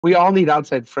We all need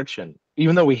outside friction.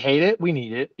 Even though we hate it, we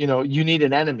need it. You need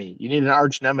an enemy. You need an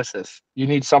arch nemesis. You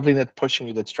need something that's pushing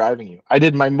you, that's driving you. I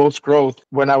did my most growth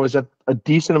when I was at a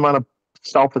decent amount of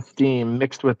self-esteem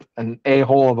mixed with an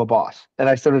a-hole of a boss. And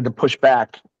I started to push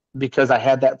back because I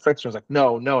had that friction. I was like,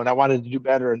 no, no. And I wanted to do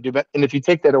better and do better. And if you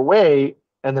take that away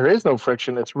and there is no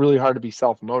friction, it's really hard to be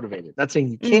self-motivated. Not saying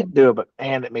you can't Mm, do it, but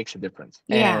man, it makes a difference.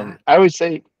 yeah. And I always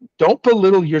say, don't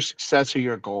belittle your success or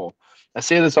your goal. I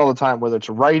say this all the time, whether it's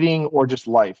writing or just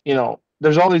life.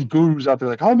 There's all these gurus out there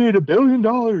like, I made $1 billion.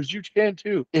 You can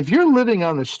too. If you're living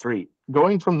on the street,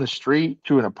 going from the street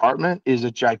to an apartment is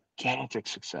a gigantic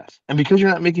success. And because you're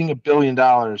not making $1 billion,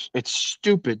 it's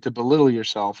stupid to belittle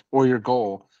yourself or your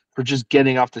goal for just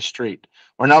getting off the street.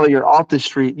 Or now that you're off the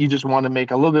street, you just want to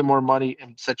make a little bit more money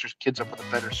and set your kids up with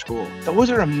a better school. Those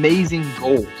are amazing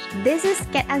goals. This is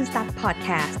Get Unstuck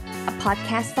Podcast, a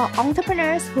podcast for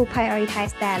entrepreneurs who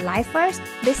prioritize their life first,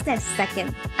 business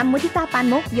second. I'm Mudita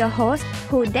Panmuk, your host,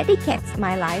 who dedicates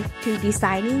my life to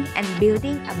designing and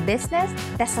building a business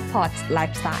that supports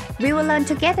lifestyle. We will learn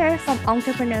together from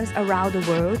entrepreneurs around the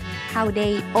world how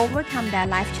they overcome their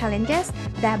life challenges,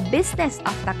 their business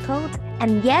obstacles,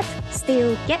 and yet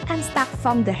still get unstuck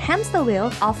from the hamster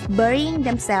wheel of burying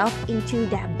themselves into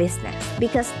their business.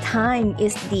 Because time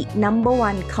is the number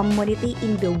one commodity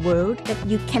in the world that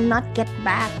you cannot get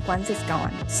back once it's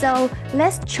gone. So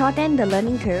let's shorten the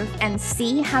learning curve and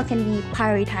see how can we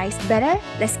prioritize better.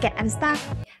 Let's get unstuck.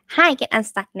 Hi, Get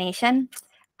Unstuck Nation.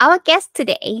 Our guest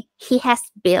today, he has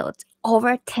built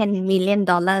over $10 million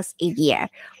a year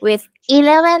with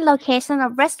 11 locations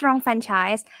of restaurant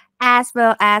franchise as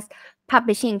well as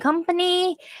publishing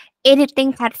company,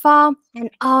 editing platform, and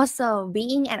also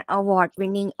being an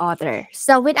award-winning author.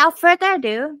 So without further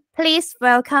ado, please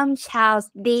welcome Charles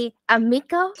the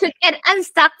Amico to Get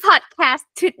Unstuck podcast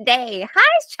today.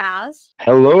 Hi, Charles.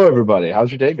 Hello, everybody.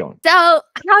 How's your day going? So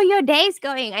how your day is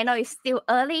going? I know it's still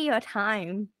early your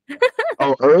time.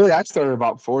 Oh, early. I started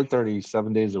about 4:30,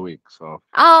 7 days a week. So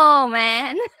Oh,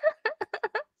 man.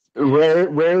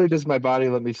 rarely does my body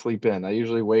let me sleep in. I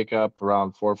usually wake up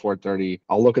around 4:30.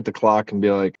 I'll look at the clock and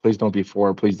be like, please don't be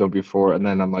 4, please don't be 4. And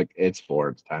then I'm like, it's 4.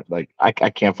 It's time. Like I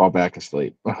can't fall back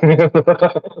asleep.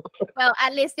 Well,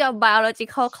 at least your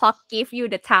biological clock gives you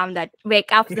the time that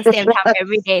wake up the same time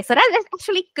every day. So that's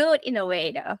actually good in a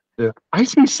way, though. Yeah. I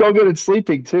used to be so good at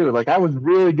sleeping too. Like I was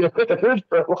really good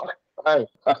for a long time.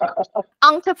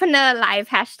 Entrepreneur life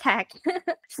hashtag.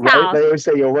 Right? Charles. They always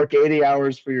say you'll work 80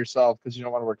 hours for yourself because you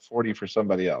don't want to work 40 for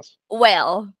somebody else.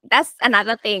 Well, that's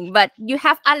another thing, but you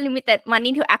have unlimited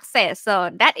money to access.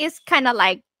 So that is kind of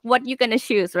like what you're going to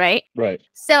choose, right? Right.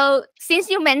 So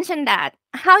since you mentioned that,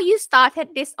 how you started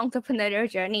this entrepreneurial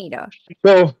journey though?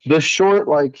 So the short,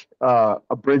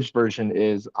 abridged version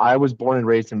is I was born and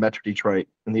raised in Metro Detroit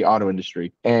in the auto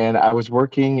industry, and I was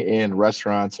working in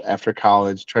restaurants after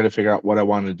college, trying to figure out what I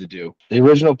wanted to do. The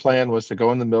original plan was to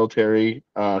go in the military,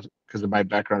 because of my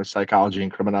background of psychology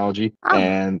and criminology, Oh,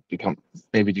 and become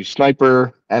maybe do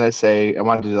sniper, NSA. I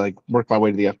wanted to like work my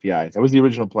way to the FBI. That was the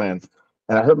original plan,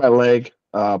 and I hurt my leg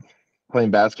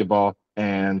playing basketball,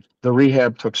 and the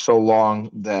rehab took so long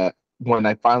that when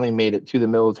I finally made it to the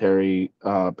military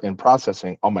in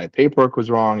processing, all my paperwork was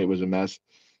wrong. It was a mess.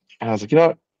 And I was like, you know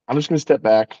what? I'm just going to step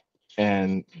back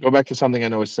and go back to something I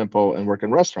know is simple and work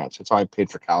in restaurants. That's how I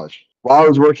paid for college. While I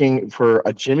was working for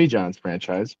a Jimmy John's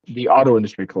franchise, the auto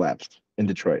industry collapsed in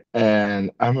Detroit.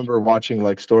 And I remember watching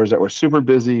like stores that were super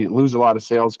busy lose a lot of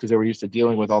sales because they were used to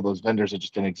dealing with all those vendors that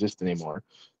just didn't exist anymore.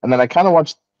 And then I kind of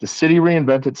watched the city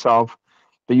reinvent itself,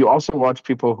 but you also watch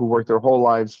people who work their whole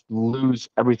lives lose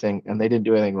everything and they didn't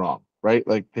do anything wrong, right?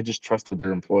 Like they just trusted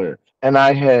their employer. And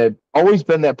I had always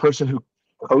been that person who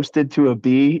coasted to a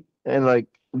B and like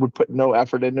would put no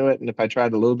effort into it. And if I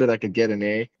tried a little bit, I could get an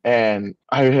A. And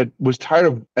I was tired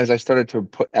of, as I started to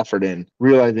put effort in,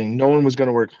 realizing no one was going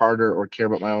to work harder or care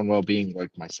about my own well-being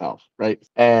like myself, right?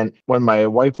 And when my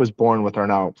wife was born with our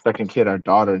now second kid, our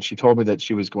daughter, and she told me that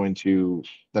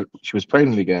that she was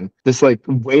pregnant again, this like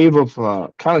wave of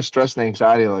kind of stress and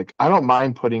anxiety, like I don't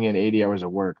mind putting in 80 hours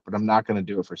of work, but I'm not going to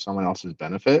do it for someone else's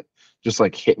benefit, just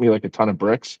like hit me like a ton of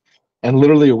bricks. And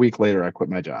literally a week later, I quit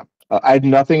my job. I had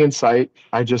nothing in sight.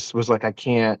 I just was like, I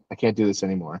can't do this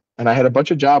anymore. And I had a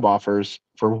bunch of job offers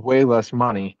for way less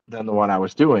money than the one I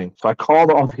was doing. So I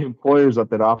called all the employers up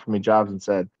that offered me jobs and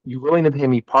said, you willing to pay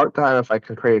me part-time if I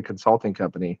can create a consulting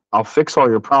company? I'll fix all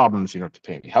your problems. You don't have to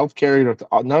pay me healthcare. You don't have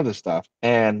to, none of this stuff.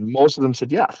 And most of them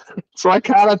said, yeah. So I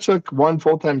kind of took one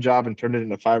full-time job and turned it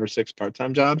into 5 or 6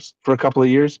 part-time jobs for a couple of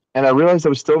years. And I realized I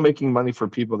was still making money for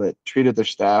people that treated their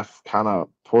staff kind of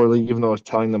poorly, even though I was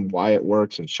telling them why it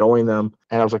works and showing them.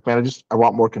 And I was like, man, I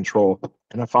want more control.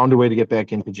 and I found a way to get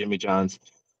back into Jimmy John's.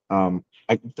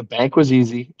 The bank was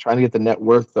easy. Trying to get the net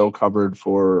worth though covered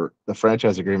for the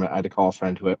franchise agreement, I had to call a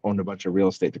friend who owned a bunch of real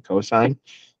estate to co-sign.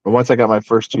 But once I got my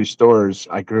first two stores,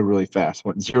 I grew really fast.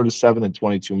 Went 0 to 7 in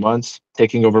 22 months,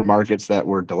 taking over markets that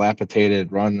were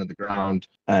dilapidated, run to the ground,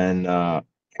 and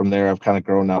from there, I've kind of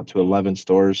grown out to 11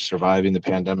 stores, surviving the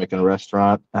pandemic in a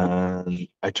restaurant. And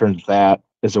I turned that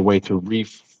as a way to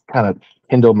kind of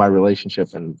kindle my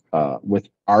relationship and with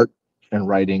art and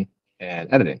writing and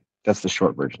editing. That's the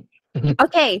short version.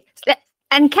 Okay,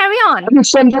 and carry on. I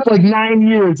just summed up like 9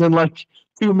 years in like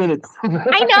 2 minutes. I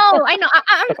know.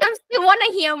 I'm still want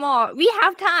to hear more. We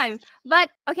have time, but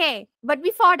okay. But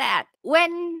before that,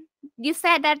 when you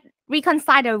said that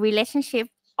reconcile the relationship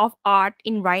of art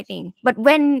in writing, but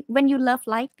when you love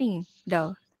lighting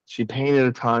though. She painted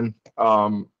a ton,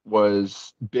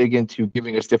 was big into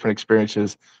giving us different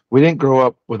experiences. We didn't grow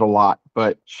up with a lot,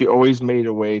 but she always made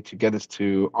a way to get us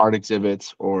to art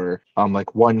exhibits or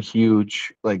like one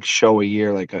huge like show a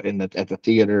year, like at the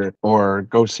theater, or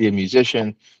go see a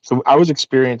musician. So I was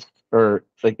experienced or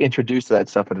like introduced to that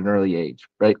stuff at an early age,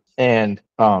 right? And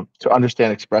to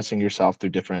understand expressing yourself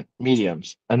through different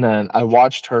mediums. And then I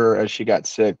watched her as she got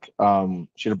sick.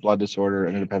 She had a blood disorder,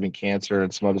 ended up having cancer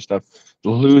and some other stuff,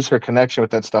 lose her connection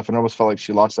with that stuff, and almost felt like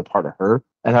she lost a part of her.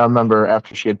 And I remember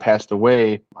after she had passed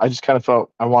away, I just kind of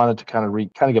felt I wanted to kind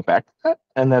of get back to that,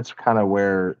 and that's kind of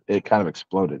where it kind of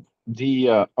exploded.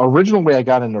 The original way I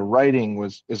got into writing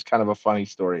is kind of a funny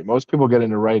story. Most people get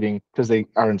into writing because they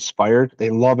are inspired. They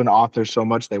love an author so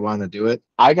much they want to do it.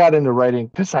 I got into writing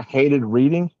because I hated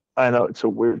reading. I know it's a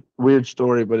weird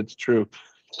story, but it's true.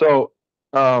 So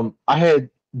I had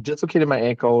dislocated my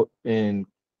ankle in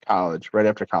college, right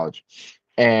after college,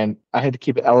 and I had to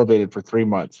keep it elevated for 3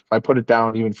 months. If I put it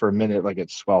down even for a minute, like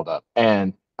it swelled up.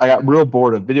 And I got real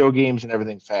bored of video games and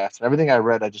everything fast. And everything I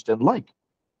read, I just didn't like.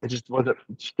 It just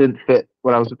didn't fit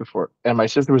what I was looking for. And my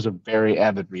sister was a very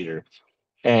avid reader,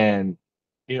 and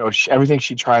everything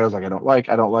she tried, I was like, I don't like.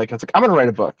 I was like, I'm gonna write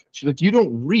a book. She's like, you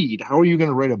don't read. How are you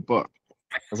gonna write a book?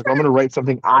 I was like, I'm gonna write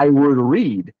something I would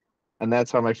read, and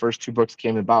that's how my first two books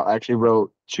came about. I actually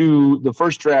wrote the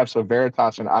first drafts of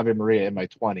Veritas and Ave Maria in my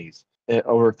 20s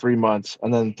over 3 months,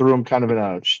 and then threw them kind of in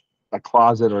a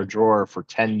closet or a drawer for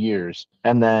 10 years,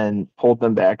 and then pulled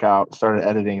them back out, started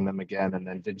editing them again, and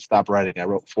then didn't stop writing. I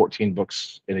wrote 14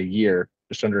 books in a year,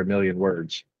 just under 1 million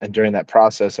words. And during that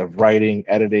process of writing,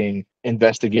 editing,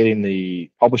 investigating the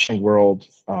publishing world,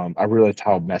 I realized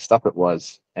how messed up it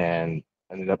was and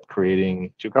ended up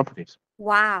creating two companies.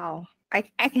 Wow. I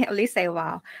can only say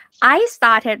wow. I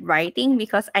started writing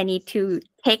because I need to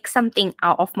take something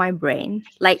out of my brain.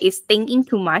 Like it's thinking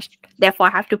too much. Therefore,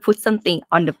 I have to put something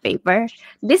on the paper.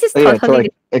 This is Yeah, to totally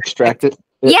like extract it.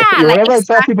 Yeah, like Whenever I tell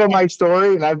extract people it. my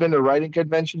story and I've been to writing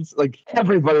conventions, like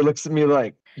everybody looks at me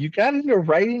like, you got into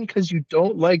writing because you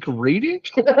don't like reading?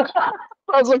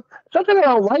 I was like, it's not that I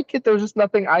don't like it. There's just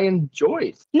nothing I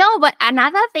enjoy. No, but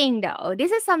another thing though,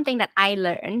 this is something that I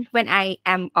learned when I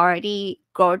am already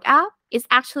grown up. Is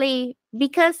actually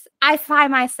because I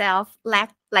find myself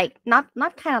like not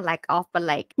kind of lack of, but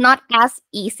like not as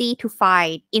easy to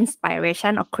find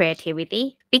inspiration or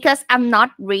creativity because I'm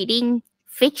not reading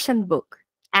fiction book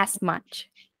as much.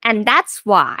 And that's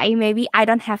why maybe I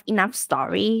don't have enough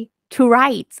story to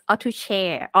write or to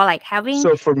share or like having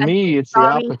So for a me, it's the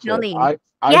opposite. storytelling.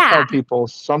 I Yeah. tell people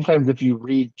sometimes if you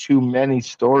read too many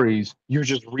stories, you're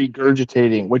just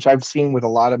regurgitating, which I've seen with a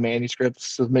lot of manuscript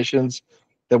submissions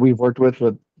that we've worked with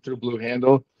through Blue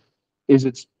Handle,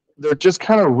 is they're just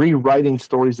kind of rewriting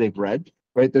stories they've read,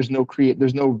 right? There's no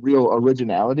real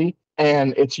originality.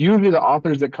 And it's usually the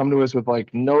authors that come to us with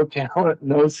like no talent,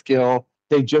 no skill.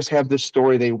 They just have this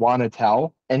story they want to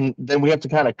tell. And then we have to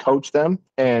kind of coach them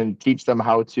and teach them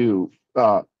how to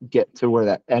get to where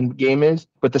that end game is.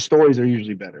 But the stories are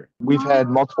usually better. We've had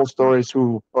multiple stories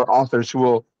or authors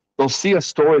they'll see a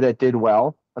story that did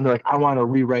well and they're like, I want to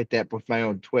rewrite that with my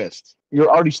own twist. You're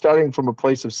already starting from a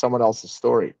place of someone else's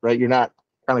story, right? You're not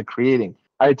kind of creating.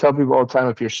 I tell people all the time,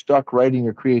 if you're stuck writing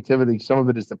your creativity, some of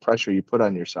it is the pressure you put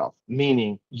on yourself,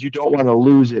 meaning you don't want to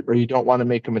lose it or you don't want to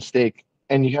make a mistake.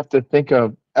 And you have to think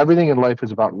of everything in life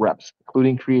is about reps,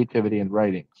 including creativity and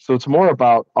writing. So it's more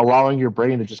about allowing your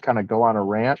brain to just kind of go on a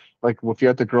rant. Like if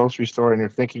you're at the grocery store and you're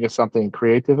thinking of something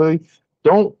creatively,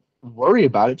 don't worry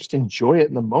about it. Just enjoy it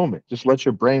in the moment. Just let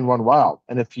your brain run wild.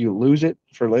 And if you lose it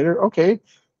for later, okay.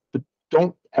 But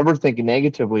don't ever think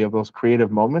negatively of those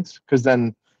creative moments, because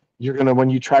then when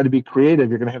you try to be creative,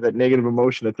 you're gonna have that negative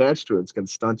emotion attached to it. It's gonna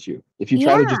stunt you. If you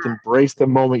try to Yeah. just embrace the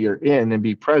moment you're in and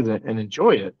be present and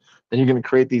enjoy it, then you're gonna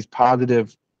create these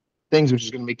positive things, which is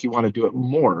gonna make you want to do it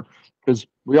more. because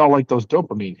we all like those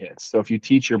dopamine hits. So if you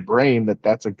teach your brain that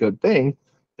that's a good thing,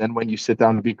 then when you sit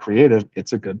down to be creative,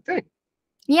 it's a good thing.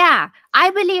 Yeah, I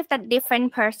believe that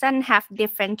different person have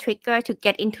different trigger to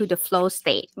get into the flow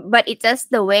state, but it's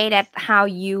just the way that how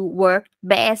you work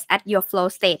best at your flow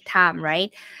state time,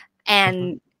 right? Mhm.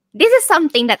 And this is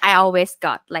something that I always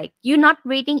got, like you're not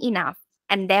reading enough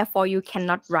and therefore you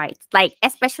cannot write. Like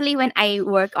especially when I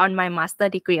work on my master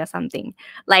degree or something.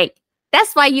 Like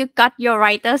that's why you got your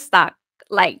writer stuck.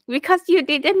 Like because you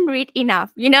didn't read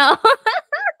enough, you know?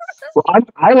 Well,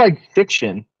 I like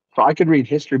fiction, so I could read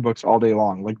history books all day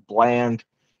long, like bland,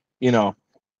 you know.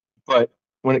 But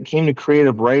when it came to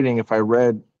creative writing, if I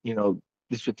read,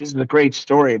 this is a great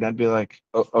story, and I'd be like,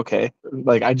 oh, okay,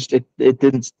 like it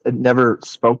didn't, it never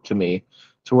spoke to me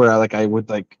to where I would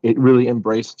like it really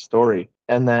embrace the story.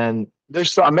 And then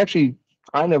I'm actually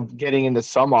kind of getting into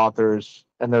some authors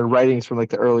and their writings from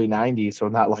like the early '90s, so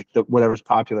not like the whatever's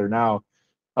popular now.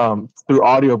 Through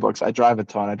audiobooks, I drive a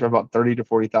ton. I drive about 30 to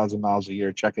 40,000 miles a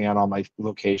year, checking out all my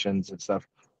locations and stuff.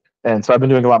 And so I've been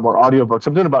doing a lot more audiobooks.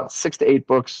 I'm doing about 6 to 8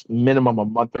 books minimum a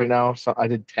month right now. So I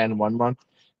did 10 1 month,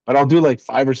 but I'll do like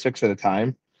 5 or 6 at a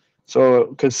time. So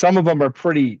because some of them are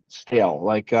pretty stale,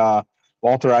 like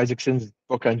Walter Isaacson's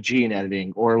book on gene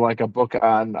editing, or like a book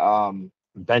on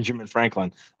Benjamin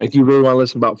Franklin. Like you really want to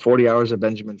listen about 40 hours of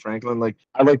Benjamin Franklin. Like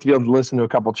I like to be able to listen to a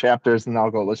couple chapters and then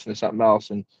I'll go listen to something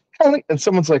else. And kind of like, and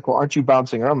someone's like, well, aren't you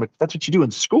bouncing around? I'm like, that's what you do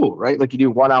in school, right? Like you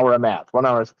do 1 hour of math, 1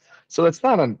 hour. So it's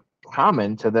not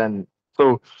uncommon to then.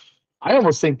 So I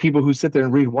almost think people who sit there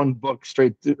and read one book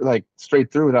straight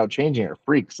through without changing are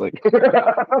freaks. Like,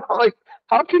 like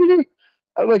how can you,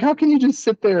 how can you just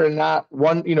sit there and not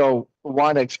want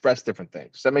to express different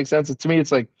things? Does that make sense? To me,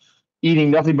 it's like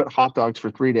eating nothing but hot dogs for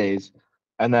 3 days,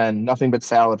 and then nothing but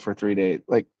salad for 3 days.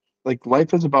 Like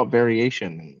life is about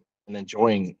variation and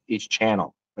enjoying each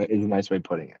channel. Is a nice way of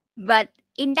putting it. But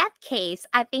in that case,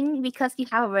 I think because you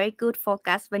have a very good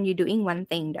focus when you're doing one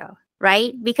thing though,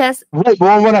 right? Because Right.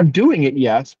 Well, when I'm doing it,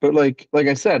 yes, but like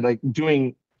I said, like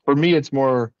doing for me, it's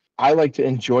more. I like to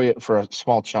enjoy it for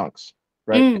small chunks,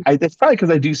 right? mm, It's probably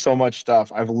because I do so much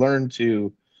stuff. I've learned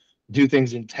to do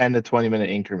things in 10 to 20 minute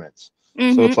increments.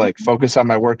 So it's like mm-hmm, focus on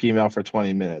my work email for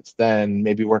 20 minutes, then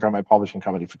maybe work on my publishing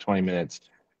company for 20 minutes,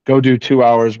 go do 2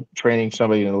 hours training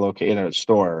somebody in a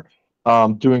store,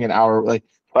 doing an hour. Like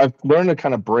I've learned to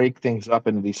kind of break things up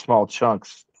into these small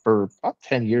chunks for about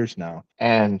 10 years now.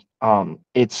 And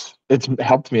it's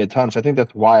helped me a ton. So I think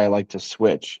that's why I like to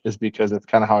switch, is because it's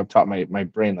kind of how I've taught my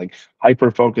brain, like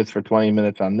hyper focus for 20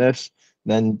 minutes on this,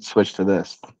 then switch to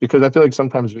this, because I feel like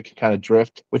sometimes we can kind of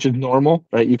drift, which is normal,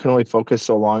 right? You can only focus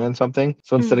so long on something.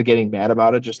 So instead mm. of getting mad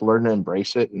about it, just learn to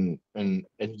embrace it and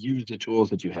use the tools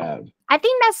that you have. I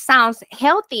think that sounds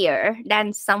healthier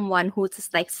than someone who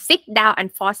just like sit down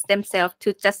and force themselves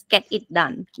to just get it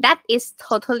done. That is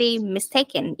totally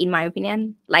mistaken, in my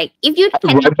opinion. Like if you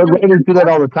cannot But do it writers do that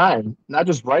enough, all the time. Not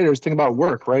just writers. Think about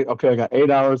work, right? Okay, I got 8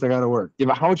 hours. I got to work. Yeah,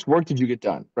 but how much work did you get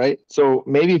done, right? So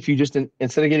maybe if you just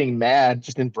instead of getting mad,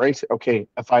 just embrace it. Okay,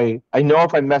 if I know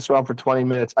if I mess around for 20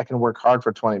 minutes, I can work hard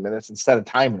for 20 minutes instead of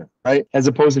timing it, right? As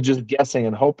opposed to just guessing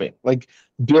and hoping. Like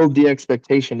build the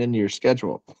expectation into your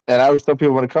schedule. And I always tell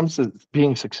people when it comes to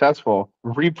being successful,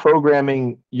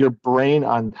 reprogramming your brain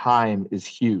on time is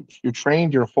huge. You're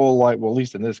trained your whole life, well, at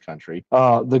least in this country,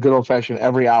 the good old fashioned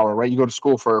every hour, right? You go to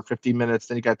school for 15 minutes,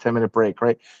 then you got a 10-minute break,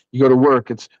 right? You go to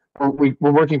work, we're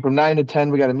working from 9 to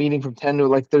 10. We got a meeting from 10 to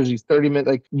like there's these 30 minutes.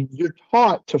 Like you're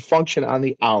taught to function on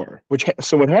the hour,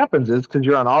 so what happens is because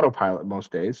you're on autopilot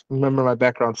most days. Remember my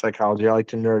background in psychology, I like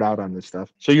to nerd out on this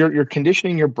stuff. So you're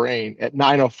conditioning your brain at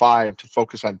 9:05 to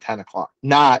focus on 10 o'clock,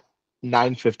 not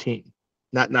 9:15,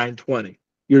 not 9:20.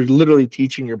 You're literally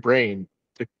teaching your brain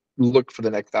to look for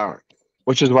the next hour,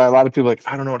 which is why a lot of people are like,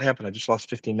 I don't know what happened. I just lost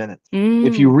 15 minutes.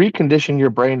 If you mm, recondition your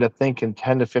brain to think in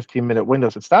 10 to 15-minute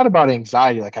windows, it's not about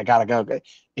anxiety, like I gotta go.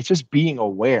 It's just being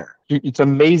aware. It's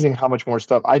amazing how much more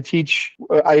stuff I teach.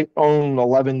 I own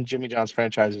 11 Jimmy John's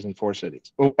franchises in 4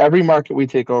 cities. Every market we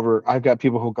take over, I've got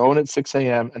people who go in at 6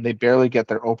 a.m. and they barely get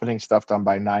their opening stuff done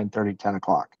by 9:30, 10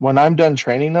 o'clock. When I'm done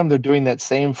training them, they're doing that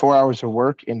same 4 hours of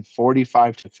work in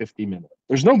 45 to 50 minutes.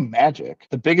 There's no magic.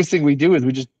 The biggest thing we do is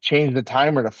we just change the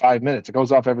timer to 5 minutes. It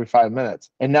goes off every 5 minutes.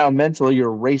 And now mentally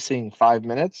you're racing 5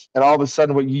 minutes. And all of a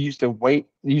sudden what you used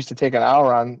to take an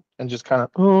hour on and just kind of,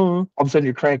 all of a sudden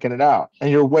you're cranking it out and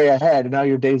you're way ahead. And now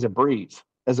your day's a breeze.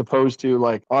 as opposed to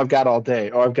like, oh, I've got all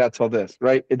day, oh, I've got till this,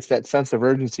 right? It's that sense of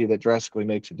urgency that drastically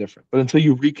makes a difference. But until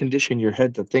you recondition your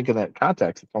head to think in that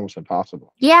context, it's almost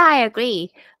impossible. Yeah, I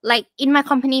agree. Like in my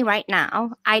company right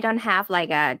now, I don't have like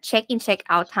a check in, check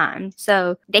out time.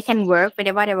 So they can work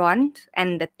whenever they want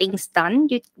and the things done,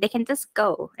 they can just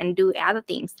go and do other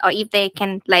things. Or if they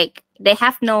can like they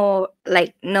have no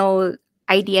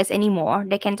ideas anymore,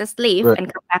 they can just leave Right.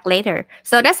 and come back later.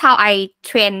 So that's how I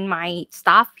train my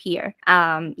staff here.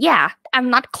 Yeah, I'm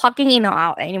not clocking in or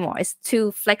out anymore. It's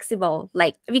too flexible.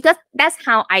 Like because that's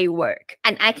how I work.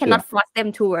 And I Yeah. cannot force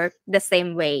them to work the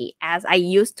same way as I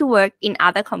used to work in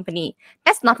other company.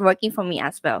 That's not working for me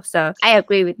as well. So I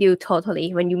agree with you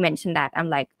totally when you mentioned that. I'm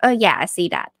like, oh yeah, I see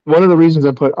that. One of the reasons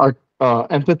I put art,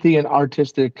 empathy and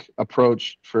artistic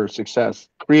approach for success,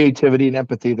 creativity and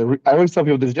empathy. I always tell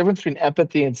people there's a difference between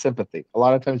empathy and sympathy. A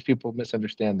lot of times people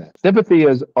misunderstand that. Sympathy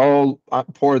is all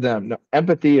for them. No,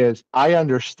 empathy is I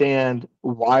understand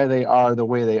why they are the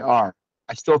way they are.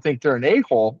 I still think they're an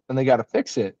a-hole and they got to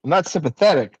fix it. I'm not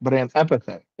sympathetic, but I am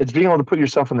empathetic. It's being able to put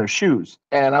yourself in their shoes.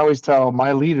 And I always tell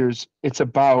my leaders, it's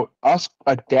about us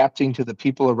adapting to the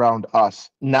people around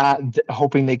us, not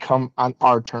hoping they come on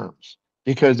our terms.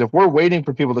 Because if we're waiting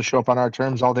for people to show up on our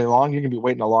terms all day long, you're going to be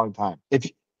waiting a long time. If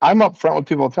I'm upfront with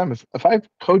people all the time, if I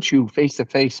coach you face to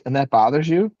face and that bothers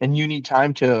you and you need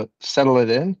time to settle it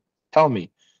in, tell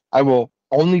me. I will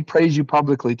only praise you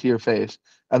publicly to your face.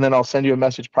 And then I'll send you a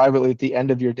message privately at the end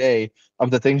of your day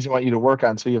of the things I want you to work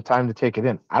on so you have time to take it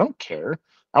in. I don't care.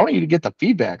 I want you to get the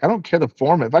feedback. I don't care the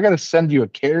format. If I got to send you a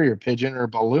carrier pigeon or a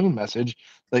balloon message,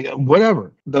 like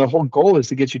whatever. The whole goal is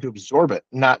to get you to absorb it,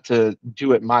 not to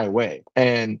do it my way.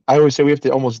 And I always say we have to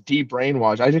almost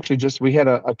de-brainwash. I actually we had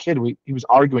a kid, he was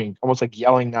arguing, almost like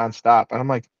yelling nonstop. And I'm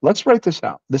like, let's write this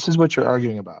out. This is what you're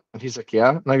arguing about. And he's like,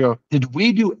 yeah. And I go, did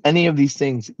we do any of these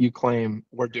things that you claim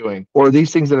we're doing? Or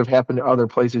these things that have happened to other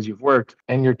places you've worked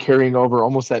and you're carrying over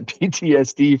almost that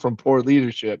PTSD from poor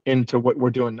leadership into what we're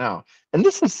doing now? And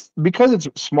this is because it's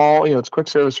small, it's quick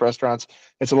service restaurants.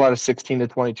 It's a lot of 16 to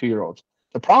 22-year-olds.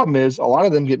 The problem is a lot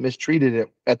of them get mistreated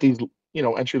at these,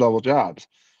 entry level jobs.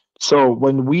 So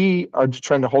when we are just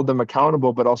trying to hold them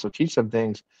accountable, but also teach them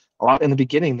things, a lot in the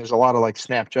beginning, there's a lot of like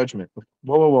snap judgment.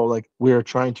 Whoa, whoa, whoa. Like we're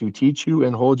trying to teach you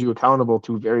and hold you accountable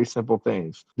to very simple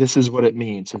things. This is what it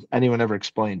means. Has anyone ever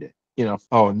explained it?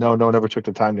 Oh, no, no one ever took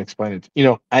the time to explain it.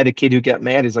 I had a kid who got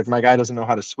mad. He's like, my guy doesn't know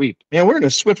how to sweep. Man, we're in a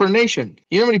Swiffer nation.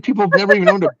 You know how many people have never even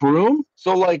owned a broom?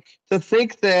 So like to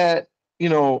think that,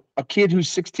 a kid who's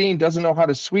 16 doesn't know how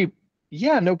to sweep.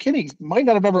 Yeah, no kidding. Might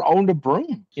not have ever owned a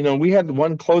broom. We had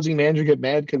one closing manager get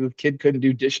mad because the kid couldn't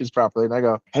do dishes properly. And I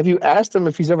go, have you asked him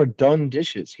if he's ever done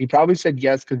dishes? He probably said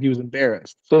yes because he was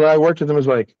embarrassed. So then I worked with him. I was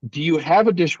like, do you have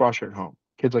a dishwasher at home?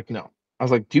 Kid's like, no. I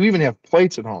was like, do you even have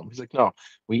plates at home? He's like, no.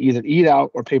 We either eat out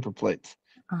or paper plates.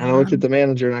 And I looked at the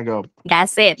manager and I go,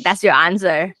 That's it. That's your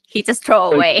answer. He just throw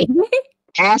like, away.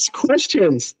 ask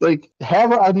questions. Like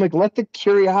I'm like, let the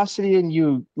curiosity in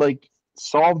you like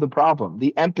solve the problem,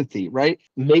 the empathy, right?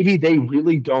 Maybe they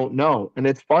really don't know. And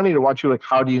it's funny to watch you like,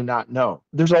 how do you not know?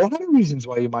 There's a lot of reasons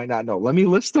why you might not know. Let me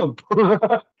list them.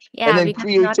 And Yeah, then because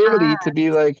you're creativity not. to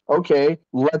be like, okay,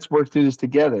 let's work through this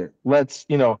together. Let's,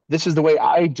 this is the way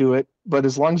I do it. But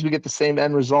as long as we get the same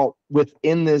end result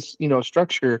within this,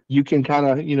 structure, you can kind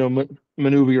of,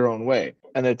 maneuver your own way.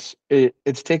 And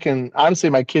it's taken, honestly,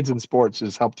 my kids in sports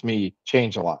has helped me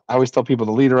change a lot. I always tell people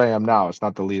the leader I am now is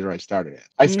not the leader I started at.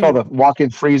 I used to call the walk-in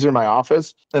freezer in my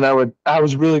office, and I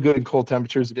was really good in cold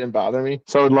temperatures. It didn't bother me.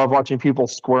 So I would love watching people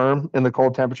squirm in the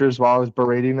cold temperatures while I was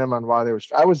berating them on why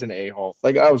I was an a-hole.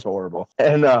 Like I was horrible.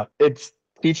 And it's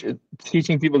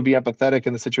teaching people to be empathetic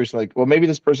in the situation. Like, well, maybe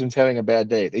this person's having a bad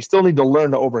day. They still need to learn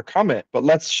to overcome it, but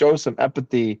let's show some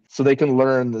empathy so they can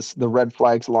learn the red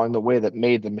flags along the way that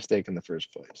made the mistake in the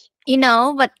first place.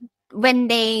 But when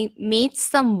they meet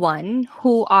someone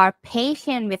who are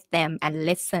patient with them and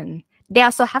listen, they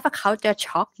also have a culture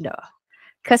shock though,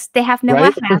 because they have never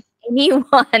Right? had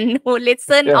anyone who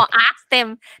listen Yeah. or ask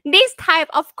them this type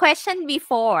of question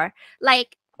before.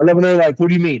 Like, I love when they're like, what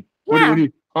do you mean? What do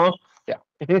you, huh? Yeah.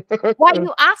 why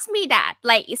you ask me that?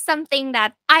 Like, it's something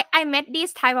that I met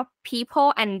these type of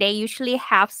people and they usually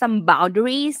have some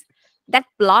boundaries that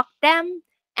block them,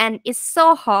 and it's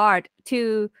so hard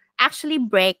to actually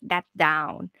break that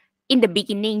down in the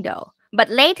beginning though. But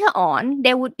later on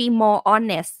they would be more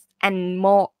honest and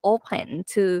more open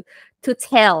to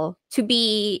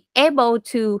be able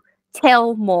to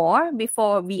tell more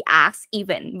before we ask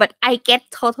even. But I get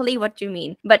totally what you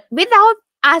mean, but without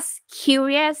us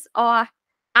curious or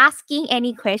asking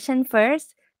any question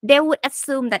first, they would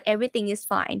assume that everything is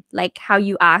fine. Like how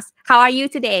you ask, how are you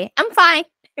today? I'm fine.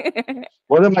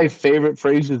 One of my favorite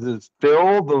phrases is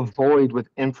fill the void with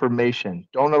information.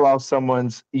 Don't allow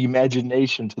someone's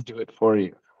imagination to do it for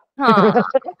you. Huh.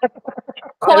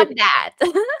 Quote Right? that.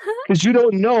 Because you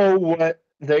don't know what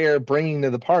they are bringing to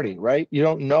the party, right? You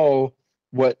don't know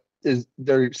what is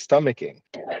they're stomaching.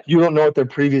 You don't know what their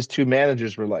previous two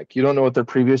managers were like. You don't know what their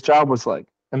previous job was like.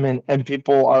 I mean, and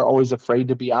people are always afraid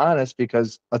to be honest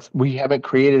because we haven't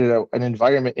created an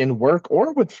environment in work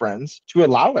or with friends to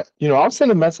allow it. I'll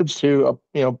send a message to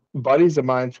buddies of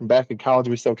mine from back in college.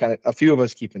 We still kind of a few of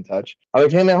us keep in touch. I'm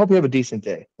like, hey man, I hope you have a decent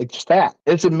day. Like just that.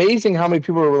 It's amazing how many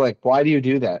people were like, why do you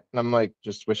do that? And I'm like,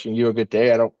 just wishing you a good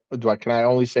day. I don't do I can I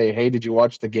only say, hey, did you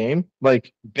watch the game?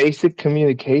 Like basic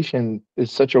communication is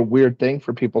such a weird thing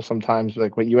for people sometimes.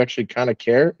 Like, what you actually kind of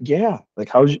care? Yeah. Like,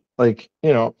 how's you like,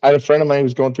 I had a friend of mine who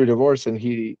was going through divorce and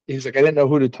he's like, I didn't know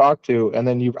who to talk to. And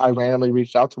then I randomly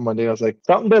reached out to him one day. I was like,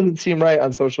 something doesn't seem right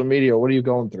on social media. What are you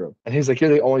going through? And he's like, you're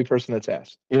the only person that's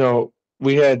asked.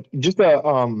 We had just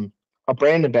a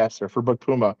brand ambassador for Book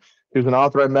Puma. He was an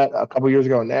author I met a couple years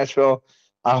ago in Nashville.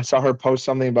 I saw her post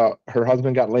something about her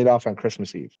husband got laid off on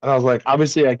Christmas Eve. And I was like,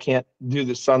 obviously, I can't do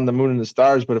the sun, the moon, and the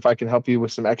stars, but if I can help you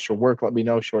with some extra work, let me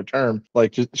know short term.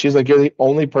 Like, she's like, you're the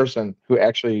only person who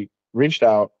actually reached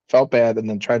out, felt bad, and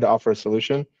then tried to offer a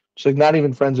solution. She's like, not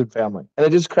even friends and family. And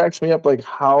it just cracks me up, like,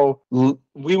 how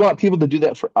we want people to do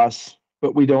that for us,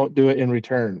 but we don't do it in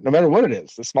return, no matter what it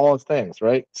is, the smallest things,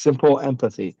 right? Simple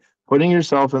empathy, putting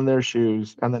yourself in their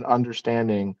shoes and then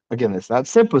understanding, again, it's not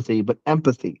sympathy but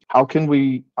empathy. How can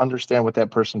we understand what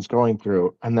that person's going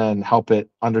through and then help it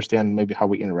understand maybe how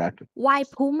we interact with it? Why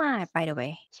Puma, by the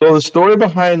way? So the story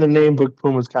behind the name Book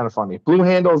Puma is kind of funny. Blue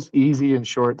Handle's easy and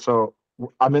short. So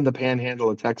I'm in the panhandle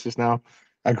of Texas now.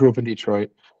 I grew up in Detroit.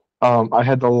 I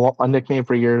had a nickname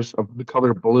for years of the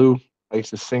color blue. I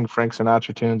used to sing Frank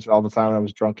Sinatra tunes all the time when I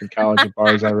was drunk in college at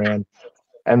bars I ran.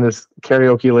 And this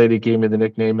karaoke lady gave me the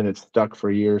nickname, and it stuck for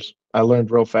years. I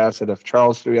learned real fast that if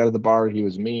Charles threw you out of the bar, he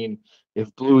was mean.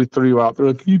 If Blue threw you out, they're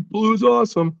like, Blue's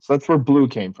awesome. So that's where Blue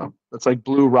came from. That's like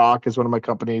Blue Rock is one of my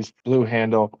companies, Blue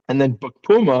Handle. And then Book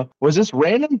Puma was this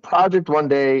random project one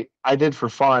day I did for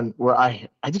fun where I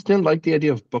just didn't like the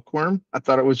idea of bookworm. I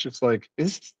thought it was just like,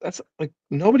 that's like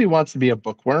nobody wants to be a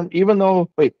bookworm, even though,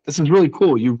 wait, this is really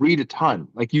cool. You read a ton,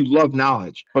 like you love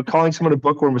knowledge, but calling someone a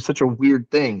bookworm was such a weird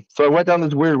thing. So I went down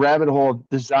this weird rabbit hole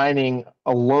designing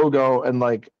a logo and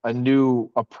like a new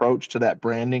approach to that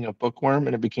branding of bookworm,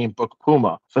 and it became Book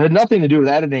Puma. So it had nothing to do with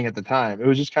editing at the time. It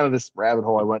was just kind of this rabbit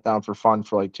hole I went down for fun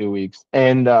for like 2 weeks.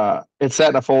 And it sat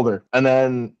in a folder. And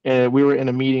then we were in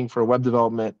a meeting for web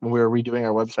development when we were redoing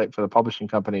our website for the publishing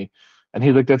company. And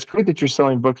he's like, that's great that you're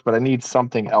selling books, but I need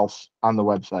something else on the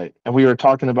website. And we were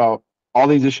talking about all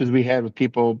these issues we had with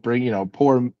people bring,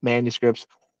 poor manuscripts.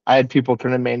 I had people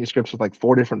turn in manuscripts with like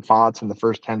 4 different fonts in the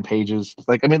first 10 pages.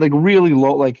 Like, I mean, like really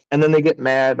low, like, and then they get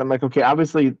mad. I'm like, okay,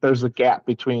 obviously there's a gap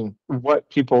between what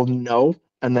people know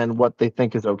and then what they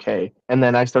think is okay. And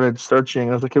then I started searching.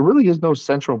 And I was like, there really is no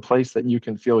central place that you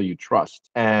can feel you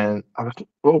trust. And I was like,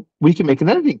 well, we can make an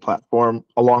editing platform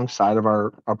alongside of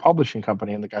our publishing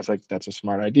company. And the guy's like, that's a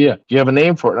smart idea. Do you have a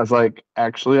name for it? And I was like,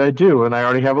 actually, I do. And I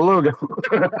already have a logo.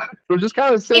 So just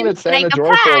kind of sitting Seems at sat in like a a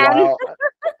drawer for a plan. while.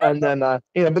 And then,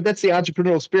 but that's the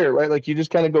entrepreneurial spirit, right? Like you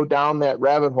just kind of go down that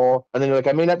rabbit hole and then you're like,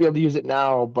 I may not be able to use it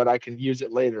now, but I can use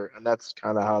it later. And that's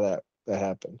kind of how that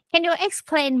happened. Can you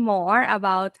explain more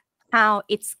about how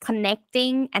it's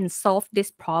connecting and solve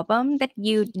this problem that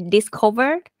you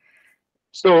discovered?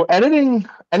 So editing,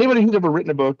 anybody who's ever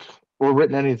written a book or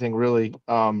written anything really,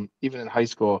 even in high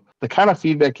school, the kind of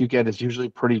feedback you get is usually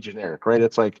pretty generic, right?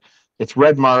 It's like it's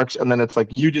red marks, and then it's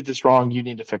like you did this wrong, you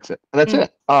need to fix it, and that's Mm.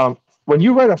 it. When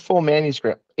you write a full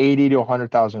manuscript, 80 to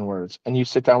 100,000 words, and you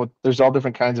sit down with, there's all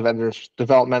different kinds of editors,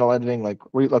 developmental editing, like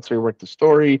let's rework the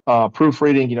story,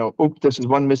 proofreading, this is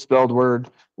one misspelled word,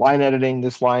 line editing,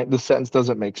 this sentence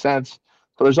doesn't make sense.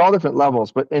 So there's all different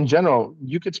levels, but in general,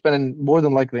 you could spend more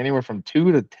than likely anywhere from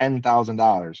 $2,000 to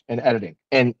 $10,000 in editing.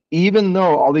 And even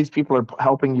though all these people are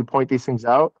helping you point these things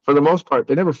out, for the most part,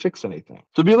 they never fix anything.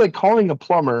 So it'd be like calling a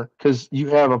plumber because you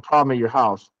have a problem at your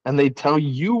house, and they tell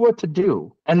you what to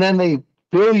do, and then they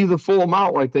bill you the full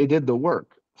amount like they did the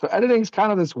work. So editing is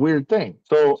kind of this weird thing.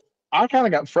 So I kind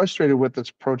of got frustrated with this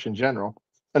approach in general,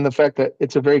 and the fact that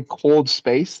it's a very cold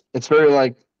space. It's very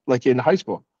like in high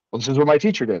school. Well, this is what my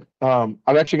teacher did.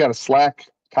 I've actually got a Slack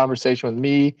conversation with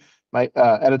me, my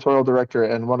editorial director,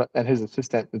 and his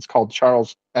assistant. It's called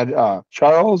Charles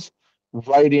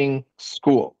Writing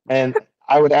School, and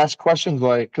I would ask questions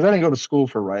like, because I didn't go to school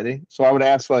for writing, so I would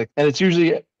ask like, and it's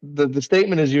usually the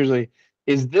statement is usually,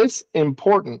 is this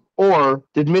important? Or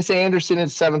did Miss Anderson in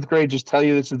seventh grade just tell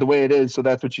you this is the way it is, so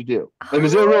that's what you do? Like,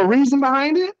 is there a real Oh, reason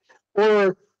behind it?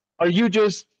 Or are you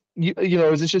just,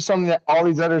 is this just something that all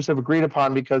these editors have agreed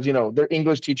upon because, their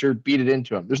English teacher beat it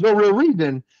into them? There's no real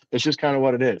reason. It's just kind of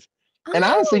what it is. And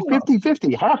honestly, oh,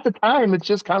 50-50. Half the time, it's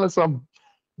just kind of some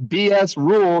BS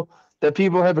rule that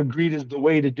people have agreed is the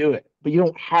way to do it. But you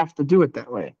don't have to do it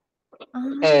that way.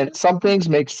 And some things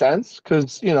make sense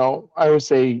because, I would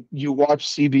say you watch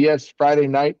CBS Friday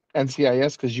night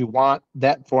NCIS because you want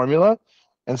that formula.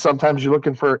 And sometimes you're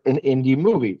looking for an indie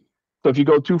movie. So if you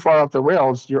go too far off the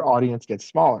rails, your audience gets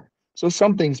smaller. So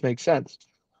some things make sense.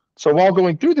 So while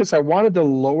going through this, I wanted to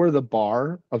lower the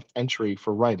bar of entry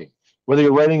for writing. Whether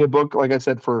you're writing a book, like I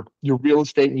said, for your real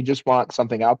estate and you just want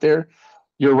something out there,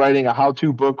 you're writing a how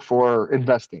to book for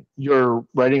investing, you're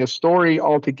writing a story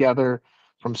altogether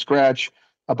from scratch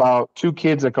about two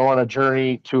kids that go on a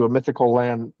journey to a mythical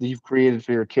land that you've created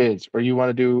for your kids, or you want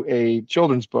to do a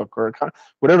children's book or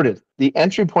whatever it is. The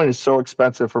entry point is so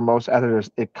expensive for most editors,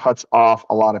 it cuts off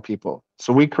a lot of people.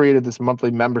 So we created this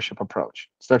monthly membership approach.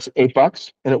 It starts at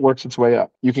 $8 and it works its way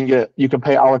up. You can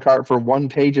pay a la carte for 1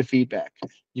 page of feedback.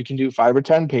 You can do 5 or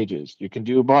 10 pages. You can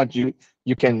do a bunch.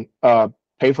 You can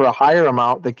pay for a higher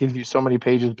amount that gives you so many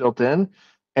pages built in.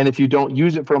 And if you don't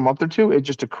use it for a month or two, it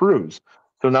just accrues.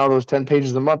 So now those 10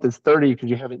 pages a month is 30 because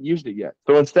you haven't used it yet.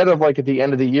 So instead of like at the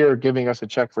end of the year giving us a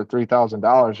check for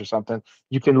 $3,000 or something,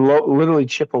 you can literally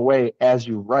chip away as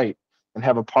you write and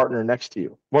have a partner next to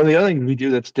you. One of the other things we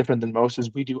do that's different than most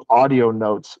is we do audio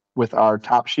notes with our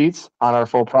top sheets on our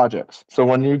full projects. So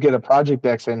when you get a project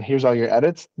back saying, here's all your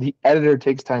edits, the editor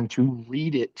takes time to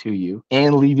read it to you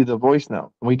and leave you the voice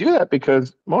note. And we do that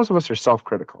because most of us are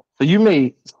self-critical. So you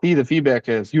may see the feedback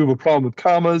as you have a problem with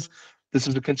commas. This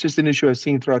is a consistent issue I've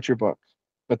seen throughout your book.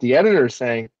 But the editor is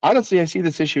saying, honestly, I see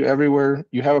this issue everywhere.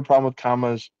 You have a problem with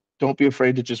commas. Don't be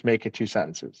afraid to just make it 2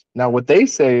 sentences. Now, what they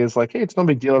say is like, hey, it's no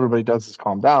big deal. Everybody does this.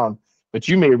 Calm down. But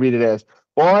you may read it as,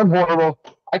 well, I'm horrible.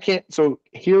 I can't. So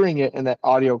hearing it in that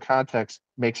audio context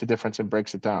makes a difference and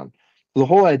breaks it down. The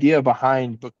whole idea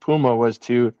behind Book Puma was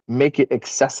to make it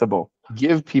accessible,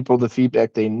 give people the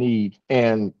feedback they need,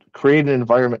 and create an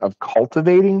environment of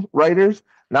cultivating writers,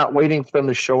 not waiting for them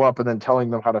to show up and then telling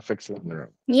them how to fix it in their own.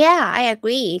 yeah, I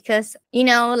agree. Because,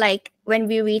 like when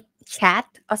we read chat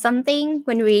or something,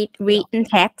 when we read in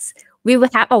text, we will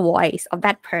have a voice of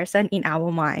that person in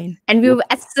our mind. And we Yep. will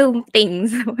assume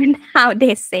things when how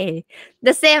they say.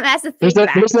 The same as the There's that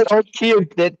feedback. there's that old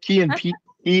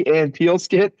Key and Peele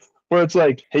skit where it's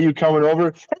like, hey, you coming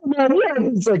over? Hey, man, yeah.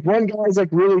 It's like one guy's like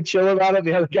really chill about it,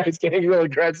 the other guy's getting real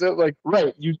aggressive. Like,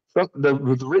 right,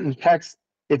 the written text.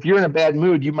 If you're in a bad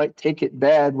mood, you might take it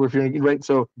bad. Where if you're right,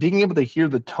 so being able to hear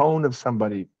the tone of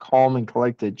somebody, calm and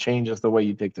collected, changes the way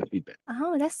you take the feedback.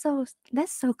 Oh, that's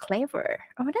so clever.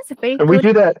 Oh, that's a very And we good.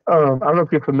 do that. I don't know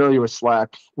if you're familiar with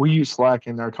Slack. We use Slack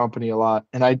in our company a lot.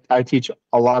 And I teach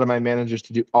a lot of my managers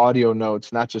to do audio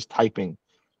notes, not just typing,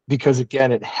 because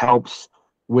again, it helps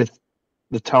with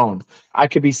the tone. I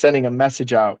could be sending a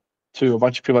message out to a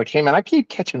bunch of people like, hey, man, I keep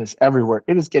catching this everywhere.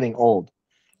 It is getting old.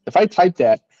 If I type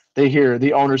that, they hear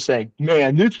the owner saying,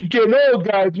 man, this is getting old,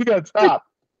 guys. We got to stop.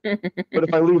 But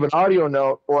if I leave an audio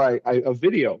note or a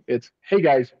video, it's, hey,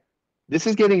 guys, this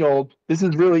is getting old. This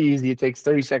is really easy. It takes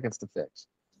 30 seconds to fix.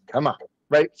 Come on.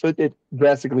 Right. So it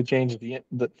drastically changes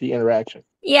the interaction.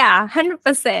 Yeah,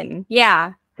 100%.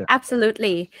 Yeah, Yeah.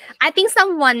 absolutely. I think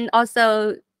someone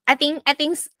also I think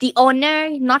the owner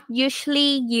not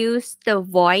usually use the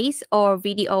voice or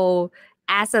video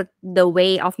as the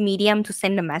way of medium to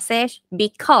send the message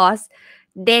because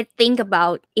they think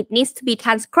about it needs to be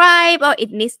transcribed or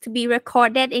it needs to be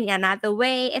recorded in another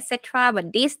way, etc.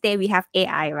 But this day we have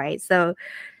AI, right? So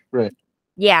Right.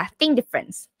 yeah, think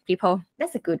difference, people.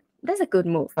 That's a good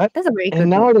move. I, That's a very and good move.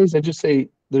 nowadays, I just say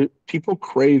people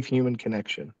crave human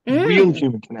connection, real Mm.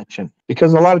 human connection,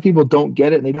 because a lot of people don't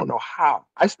get it and they don't know how.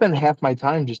 I spend half my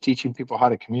time just teaching people how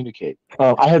to communicate.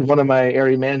 I had one of my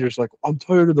area managers like, I'm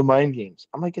tired of the mind games.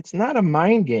 I'm like, it's not a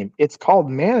mind game. It's called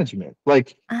management.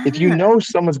 Like, if you Ah, know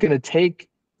someone's going to take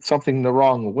something the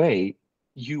wrong way,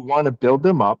 you want to build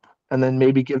them up and then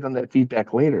maybe give them that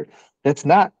feedback later. That's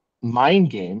not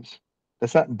mind games.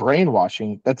 That's not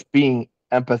brainwashing. That's being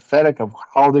empathetic of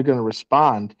how they're going to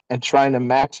respond and trying to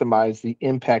maximize the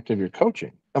impact of your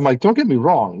coaching. I'm like, don't get me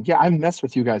wrong. Yeah, I mess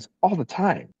with you guys all the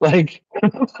time. Like,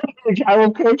 like I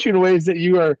will coach you in ways that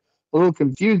you are a little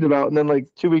confused about. And then like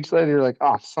 2 weeks later, you're like,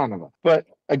 oh, son of a. But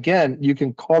again, you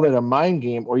can call it a mind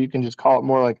game, or you can just call it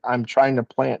more like I'm trying to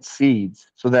plant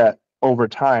seeds so that over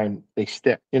time they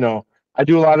stick. I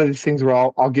do a lot of these things where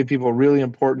I'll give people really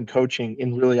important coaching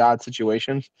in really odd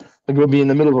situations. Like we'll be in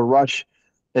the middle of a rush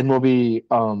and we'll be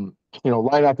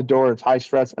right out the door, it's high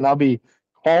stress, and I'll be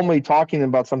calmly talking to them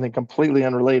about something completely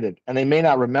unrelated. And they may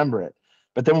not remember it.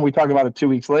 But then when we talk about it 2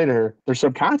 weeks later, their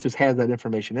subconscious has that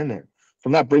information in there. So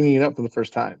I'm not bringing it up for the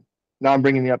first time. Now I'm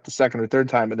bringing it up the second or third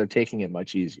time, and they're taking it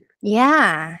much easier.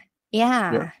 Yeah,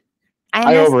 Yeah. yeah.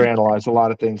 I I understand. overanalyze a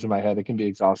lot of things in my head. It can be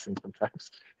exhausting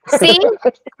sometimes. See,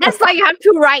 that's why you have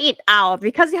to write it out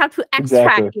because you have to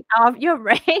extract Exactly. it out of your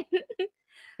brain.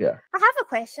 Yeah. I have a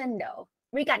question though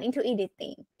regarding to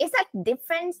editing. Is that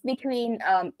difference between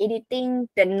editing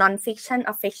the non-fiction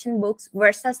or fiction books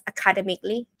versus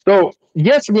academically? So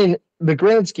yes, I mean the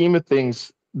grand scheme of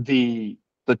things, the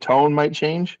tone might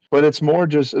change, but it's more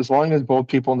just as long as both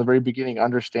people in the very beginning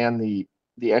understand the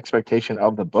expectation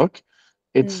of the book,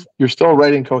 Mm. you're still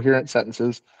writing coherent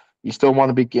sentences. You still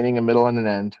want a beginning, a middle, and an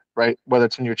end, right? Whether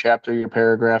it's in your chapter, your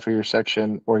paragraph, or your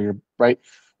section, or your right.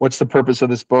 What's the purpose of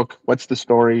this book? What's the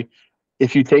story?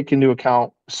 If you take into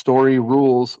account story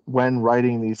rules when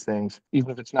writing these things,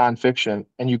 even if it's nonfiction,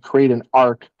 and you create an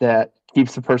arc that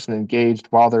keeps the person engaged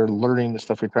while they're learning the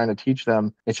stuff you're trying to teach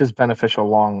them, it's just beneficial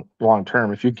long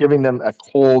term. If you're giving them a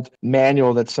cold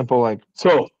manual that's simple, like,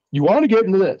 so you want to get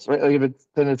into this, right? Like if it's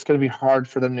then it's going to be hard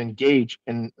for them to engage.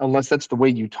 And unless that's the way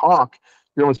you talk,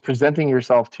 you're almost presenting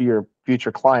yourself to your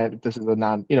future client. If this is a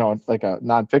like a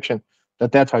nonfiction,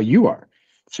 that's how you are.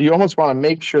 So you almost want to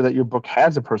make sure that your book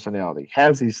has a personality,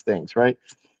 has these things, right?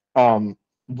 Um,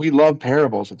 we love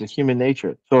parables. It's a human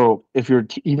nature. So if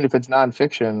even if it's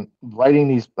nonfiction, writing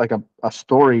these like a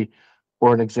story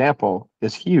or an example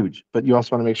is huge. But you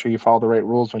also want to make sure you follow the right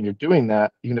rules when you're doing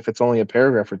that, even if it's only a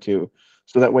paragraph or two.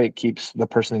 So that way it keeps the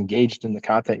person engaged in the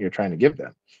content you're trying to give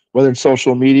them. Whether it's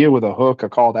social media with a hook, a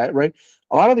call that, right?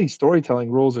 A lot of these storytelling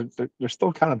rules they're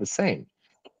still kind of the same.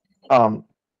 Um,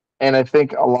 and I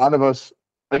think a lot of us,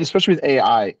 like, especially with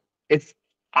AI, it's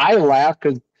I laugh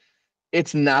because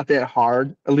it's not that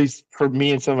hard, at least for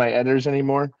me and some of my editors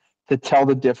anymore, to tell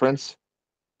the difference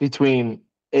between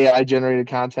AI generated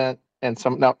content and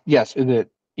some. Now, yes, is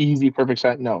it easy, perfect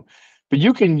science? No. But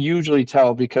you can usually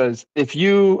tell because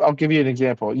I'll give you an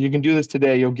example. You can do this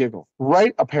today, you'll giggle.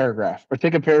 Write a paragraph or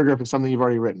take a paragraph of something you've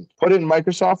already written, put it in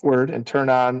Microsoft Word and turn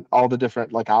on all the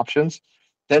different like options,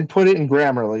 then put it in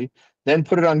Grammarly, then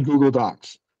put it on Google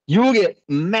Docs. You will get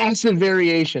massive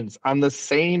variations on the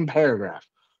same paragraph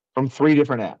from three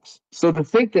different apps. So to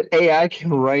think that AI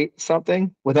can write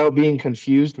something without being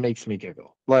confused makes me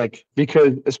giggle. Like,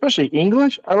 because especially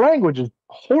English, our language is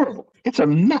horrible. It's a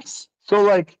mess. So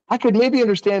like I could maybe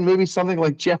understand maybe something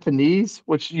like Japanese,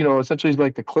 which essentially is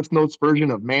like the Cliff Notes version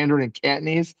of Mandarin and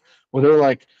Cantonese, where they're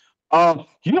like,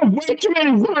 you have way too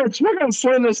many words. We're gonna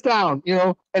slim this down,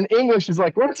 And English is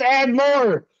like, let's add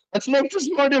more. Let's make this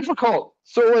more difficult.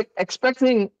 So like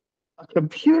expecting a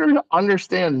computer to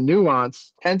understand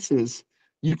nuance, tenses,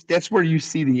 that's where you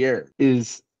see the error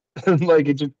is like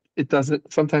it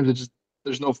doesn't sometimes it just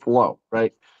there's no flow,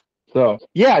 right? So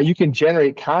yeah, you can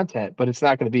generate content, but it's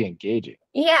not going to be engaging.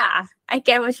 Yeah, I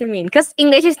get what you mean. Because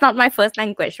English is not my first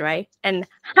language, right? And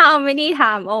how many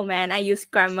times, oh man, I use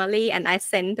Grammarly and I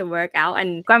send the work out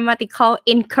and grammatical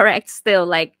incorrect still,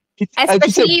 like As you said,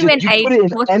 especially when you I put it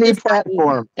in was any still studying.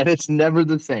 platform and it's never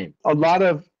the same. A lot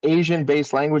of Asian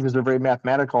based languages are very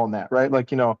mathematical in that, right?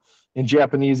 Like, in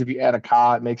Japanese, if you add a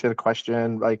ka, it makes it a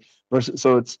question. Like versus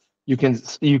so it's you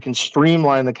can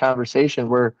streamline the conversation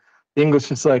where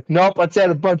English is like, nope, let's add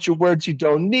a bunch of words you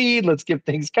don't need. Let's give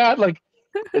things cut. Like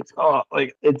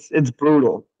it's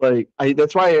brutal. Like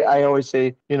that's why I always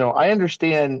say, I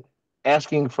understand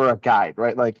asking for a guide,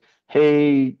 right? Like,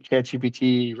 hey,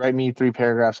 ChatGPT, write me 3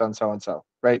 paragraphs on so and so,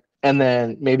 right? And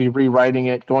then maybe rewriting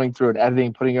it, going through it,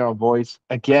 editing, putting your own voice.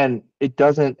 Again, it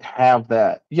doesn't have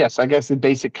that. Yes, I guess the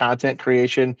basic content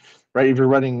creation, right? If you're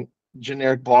running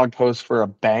generic blog posts for a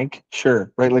bank,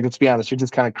 sure, right? Like, let's be honest, you're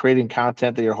just kind of creating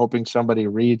content that you're hoping somebody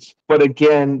reads. But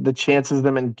again, the chances of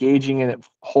them engaging in it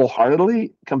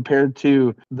wholeheartedly compared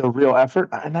to the real effort,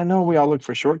 and I know we all look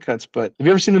for shortcuts, but have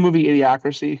you ever seen the movie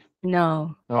Idiocracy?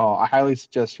 No. Oh, I highly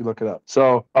suggest you look it up.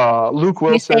 So Luke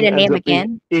You say Wilson the ends name up being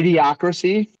again?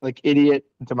 Idiocracy, like idiot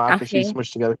and democracy Okay.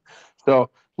 smushed together. So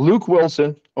Luke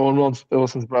Wilson,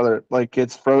 Wilson's brother, like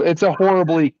it's a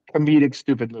horribly comedic,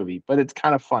 stupid movie, but it's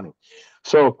kind of funny.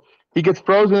 So he gets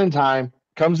frozen in time,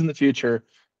 comes in the future,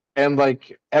 and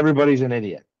like everybody's an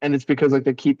idiot. And it's because like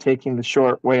they keep taking the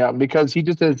short way out. And because he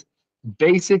just has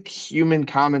basic human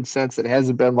common sense that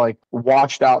hasn't been like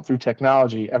washed out through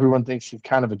technology, everyone thinks he's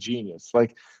kind of a genius.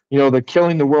 Like they're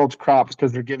killing the world's crops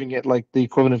because they're giving it like the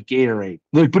equivalent of Gatorade.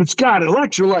 Like, but it's got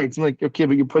electrolytes. I'm like, okay,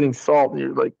 but you're putting salt and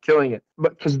you're like killing it.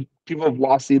 But because people have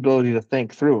lost the ability to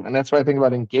think through. And that's why I think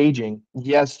about engaging.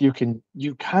 Yes, you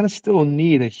kind of still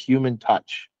need a human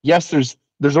touch. Yes, there's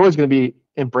always going to be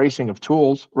embracing of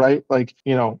tools, right? Like,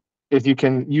 if you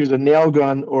can use a nail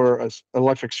gun or a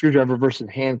electric screwdriver versus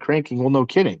hand cranking, well, no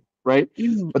kidding, right?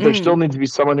 Mm, But there still mm. needs to be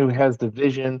someone who has the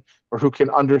vision or who can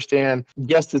understand,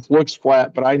 yes, this looks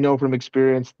flat, but I know from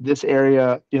experience this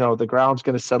area, the ground's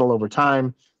going to settle over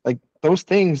time. Like those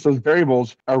things, those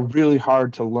variables are really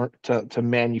hard to learn to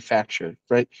manufacture,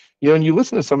 right? And you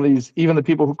listen to some of these, even the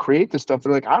people who create this stuff,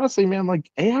 they're like, honestly, man, like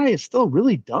AI is still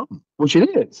really dumb, which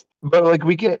it is. But like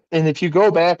and if you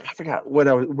go back, I forgot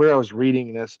where I was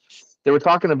reading this. They were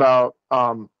talking about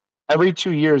every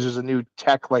 2 years there's a new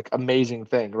tech like amazing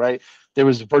thing, right? There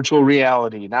was virtual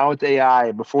reality. Now it's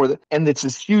AI and it's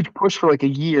this huge push for like a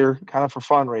year, kind of for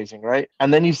fundraising, right?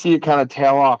 And then you see it kind of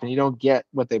tail off, and you don't get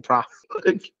what they promised.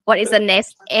 What is the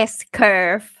next S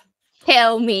curve?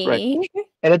 Tell Right. me.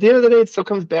 And at the end of the day, it still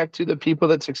comes back to the people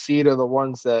that succeed are the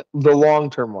long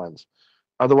term ones,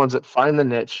 are the ones that find the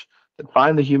niche, that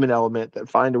find the human element, that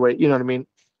find a way, you know what I mean?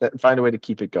 That find a way to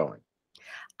keep it going.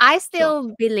 I So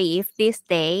still believe this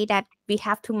day that we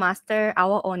have to master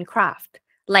our own craft.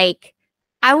 Like,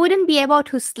 I wouldn't be able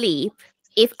to sleep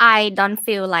if I don't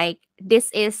feel like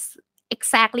this is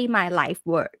exactly my life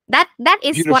work. That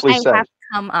is what beautifully I said. have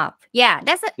come up. Yeah,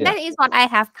 Yeah. that is what I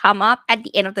have come up at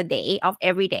the end of the day of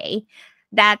every day.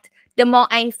 That the more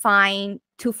I find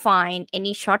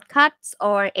any shortcuts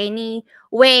or any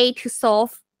way to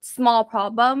solve small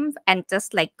problems and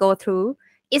just like go through,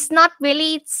 it's not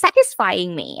really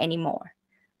satisfying me anymore.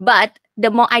 But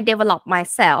the more I develop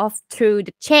myself through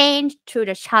the change, through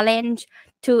the challenge,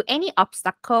 to any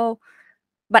obstacle,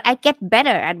 but I get better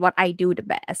at what I do the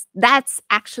best. That's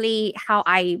actually how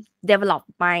I develop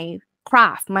my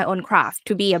own craft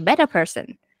to be a better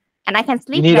person. And I can You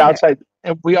sleep need better. outside,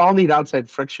 and we all need outside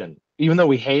friction. Even though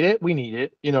we hate it, we need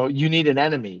it. You need an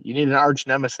enemy. You need an arch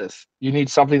nemesis. You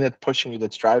need something that's pushing you,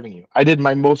 that's driving you. I did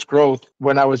my most growth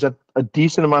when I was at a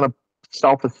decent amount of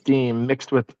self esteem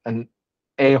mixed with an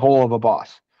a hole of a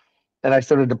boss. And I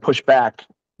started to push back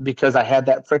because I had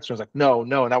that friction. I was like, no,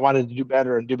 no. And I wanted to do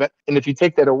better and do better. And if you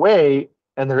take that away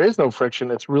and there is no friction,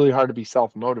 it's really hard to be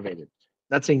self motivated.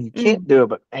 Not saying you can't Mm, do it,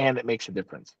 but man, it makes a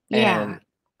difference. yeah. And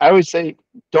I always say,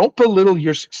 don't belittle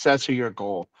your success or your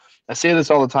goal. I say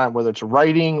this all the time, whether it's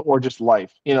writing or just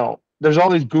life. There's all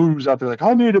these gurus out there like,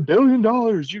 I made $1 billion.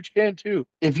 You can too.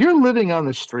 If you're living on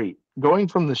the street, going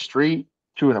from the street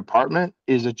to an apartment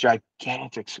is a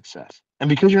gigantic success. And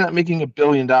because you're not making $1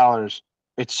 billion,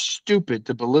 it's stupid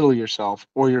to belittle yourself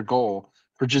or your goal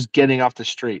for just getting off the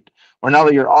street. Or now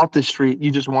that you're off the street,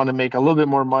 you just want to make a little bit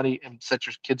more money and set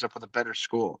your kids up with a better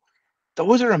school.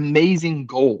 Those are amazing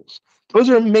goals. Those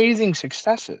are amazing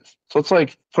successes. So it's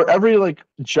like for every like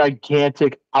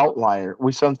gigantic outlier,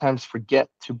 we sometimes forget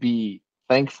to be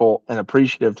thankful and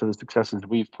appreciative to the successes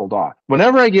we've pulled off.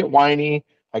 Whenever I get whiny,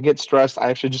 I get stressed. I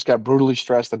actually just got brutally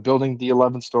stressed. I'm building the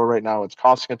 11th store right now. It's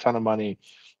costing a ton of money.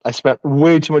 I spent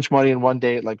way too much money in one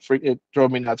day. It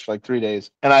drove me nuts for like 3 days.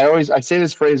 And I say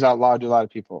this phrase out loud to a lot of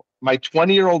people. My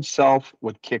 20-year-old self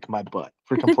would kick my butt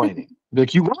for complaining. Be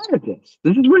like, you wanted this.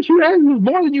 This is what you had. This is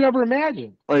more than you ever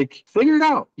imagined. Like, figure it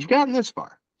out. You've gotten this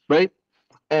far, right?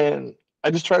 And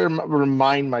I just try to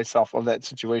remind myself of that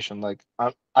situation. Like,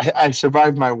 I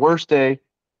survived my worst day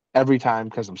every time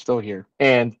because I'm still here.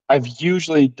 And I've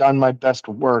usually done my best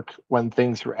work when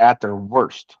things are at their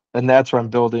worst. And that's where I'm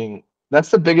building. That's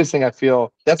the biggest thing I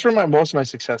feel. That's where most of my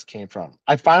success came from.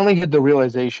 I finally had the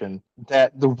realization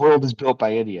that the world is built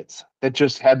by idiots that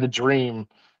just had the dream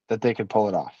that they could pull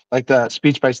it off. Like the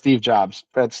speech by Steve Jobs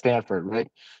at Stanford, right?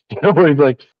 Where he's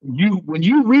like, when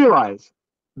you realize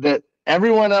that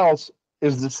everyone else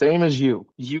is the same as you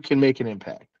can make an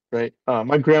impact, right?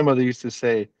 My grandmother used to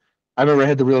say, I remember I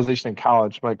had the realization in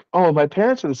college, like, oh, my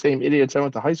parents are the same idiots I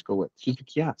went to high school with. She's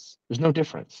like, yes, there's no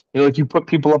difference. Like you put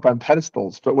people up on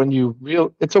pedestals, but when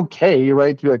it's okay,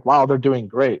 right? To be like, wow, they're doing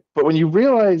great. But when you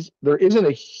realize there isn't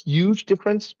a huge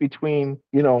difference between,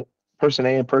 person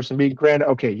A and person B, granted,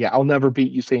 okay, yeah, I'll never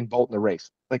beat Usain Bolt in a race.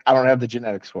 Like, I don't have the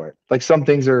genetics for it. Like, some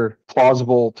things are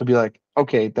plausible to be like,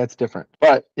 okay, that's different.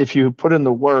 But if you put in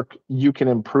the work, you can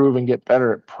improve and get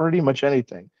better at pretty much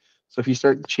anything. So if you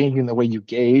start changing the way you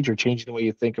gauge or changing the way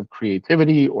you think of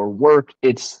creativity or work,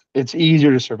 it's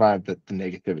easier to survive the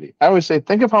negativity. I always say,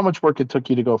 think of how much work it took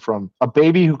you to go from a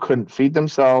baby who couldn't feed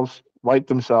themselves wipe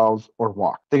themselves, or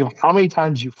walk. Think of how many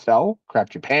times you fell,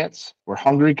 crapped your pants, were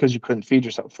hungry because you couldn't feed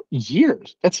yourself for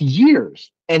years. That's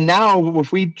years. And now,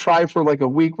 if we try for like a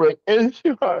week, we're like, it's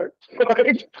too hard.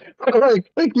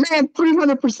 Man,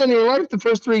 300% of your life, the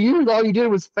first 3 years, all you did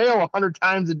was fail 100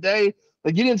 times a day.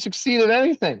 Like you didn't succeed at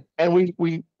anything. And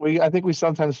I think we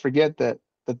sometimes forget that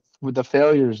with the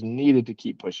failures needed to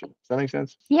keep pushing. Does that make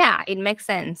sense? Yeah, it makes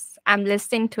sense. I'm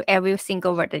listening to every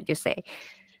single word that you say.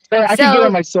 Hey, I can get on So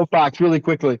my soapbox really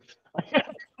quickly.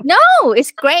 no,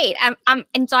 it's great. I'm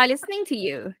enjoy listening to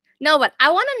you. No, but I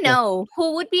want to know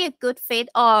who would be a good fit,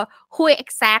 or who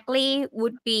exactly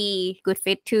would be good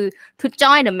fit to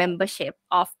join the membership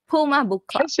of Puma Book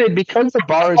Club. I'd say because the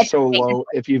bar is so low,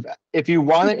 if you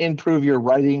want to improve your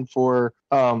writing for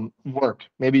work,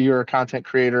 maybe you're a content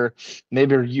creator,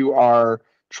 maybe you are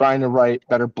trying to write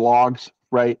better blogs,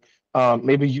 right?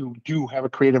 Maybe you do have a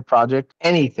creative project,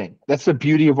 anything. That's the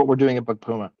beauty of what we're doing at Book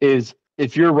Puma is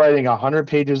if you're writing 100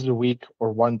 pages a week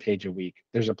or 1 page a week,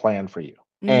 there's a plan for you.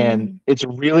 And Mm. it's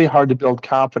really hard to build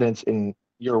confidence in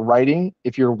your writing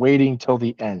if you're waiting till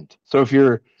the end. So if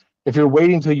you're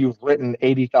waiting till you've written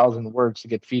 80,000 words to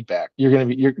get feedback,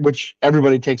 which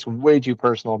everybody takes way too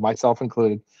personal, myself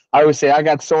included. I always say I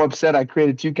got so upset I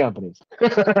created 2 companies.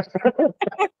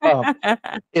 um,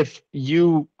 if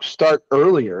you start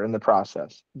earlier in the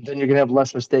process, then you're going to have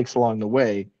less mistakes along the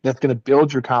way. That's going to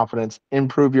build your confidence,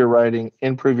 improve your writing,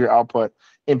 improve your output,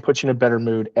 and put you in a better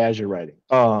mood as you're writing.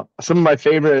 Some of my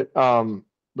favorite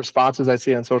responses I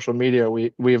see on social media,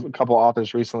 we have a couple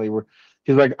authors recently where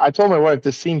he's like, I told my wife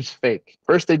this seems fake.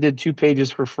 First, they did 2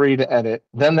 pages for free to edit.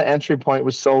 Then the entry point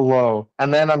was so low.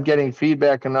 And then I'm getting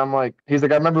feedback, and I'm like, he's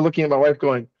like, I remember looking at my wife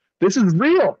going, this is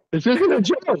real. This isn't a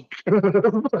joke.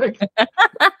 like,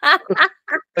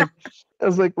 I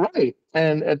was like, right.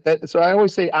 And so I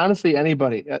always say, honestly,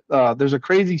 anybody, there's a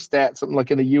crazy stat, something like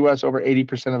in the US, over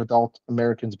 80% of adult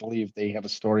Americans believe they have a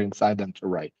story inside them to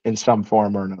write in some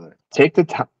form or another. Take the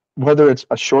time, whether it's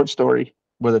a short story,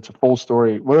 whether it's a full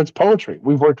story, whether it's poetry.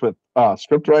 We've worked with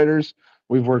script writers,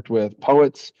 we've worked with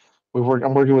poets.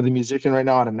 I'm working with a musician right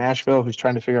now out of Nashville who's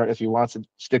trying to figure out if he wants to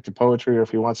stick to poetry or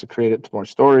if he wants to create it to more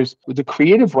stories. The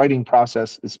creative writing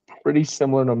process is pretty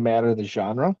similar no matter the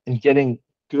genre, and getting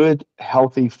good,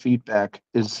 healthy feedback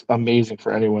is amazing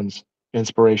for anyone's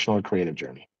inspirational or creative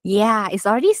journey. Yeah, it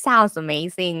already sounds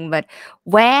amazing, but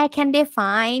where can they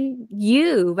find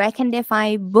you? Where can they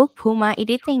find Book Puma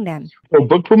editing then? So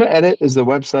Book Puma Edit is the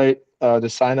website to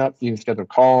sign up. You can schedule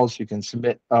calls. You can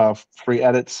submit free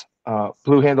edits.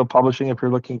 Blue Handle Publishing, if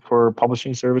you're looking for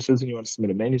publishing services and you want to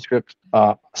submit a manuscript.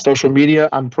 Social media,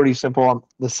 I'm pretty simple. I'm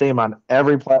the same on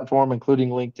every platform, including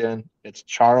LinkedIn. It's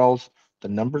Charles, the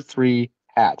number 3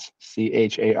 hats,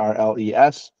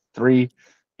 CHARLES, 3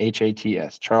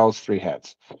 HATS, Charles 3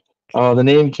 hats. The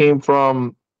name came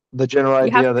from the general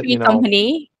You have idea that, three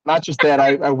company. not just that,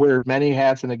 I wear many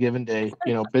hats in a given day,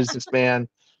 businessman,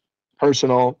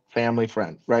 personal, family,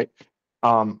 friend, right?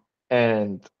 Um,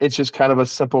 and it's just kind of a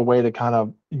simple way to kind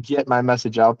of get my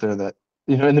message out there that,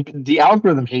 and the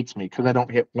algorithm hates me because I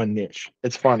don't hit one niche.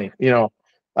 It's funny,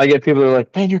 I get people that are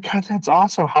like, man, your content's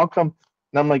awesome. How come?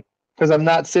 And I'm like, because I'm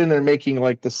not sitting there making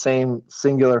like the same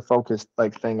singular focused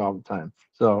like thing all the time.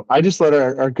 So I just let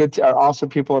our awesome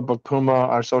people at Book Puma,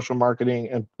 our social marketing,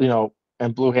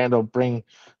 and Blue Handle bring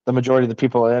the majority of the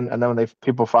people in, and then when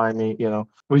people find me,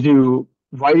 we do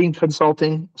writing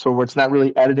consulting, so where it's not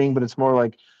really editing, but it's more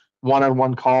like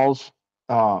one-on-one calls,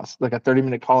 like a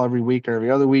 30-minute call every week or every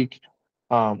other week.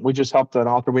 We just helped an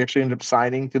author. We actually ended up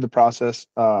signing through the process.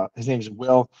 His name is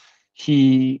Will.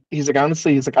 He's like,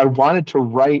 honestly, he's like, I wanted to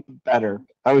write better.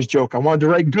 I always joke, I wanted to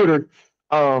write gooder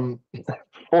um,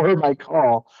 for my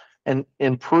call and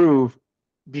improve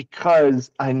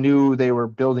because I knew they were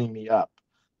building me up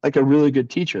like a really good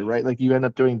teacher, right? Like you end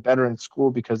up doing better in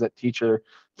school because that teacher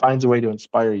finds a way to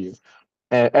inspire you,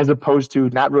 as opposed to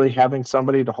not really having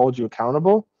somebody to hold you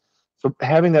accountable. So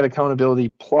having that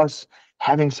accountability plus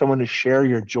having someone to share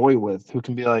your joy with who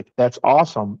can be like, that's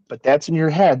awesome, but that's in your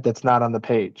head, that's not on the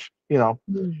page.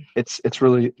 Mm. It's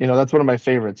really, that's one of my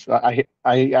favorites.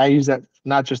 I use that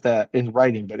not just that in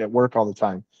writing, but at work all the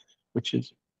time, which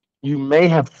is you may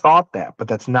have thought that, but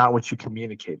that's not what you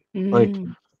communicated. Like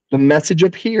Mm. the message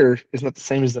up here is not the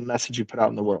same as the message you put out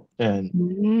in the world. And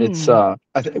it's Mm.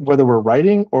 whether we're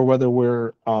writing or whether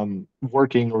we're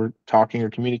working or talking or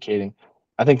communicating,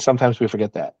 I think sometimes we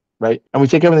forget that, right? And we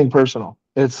take everything personal.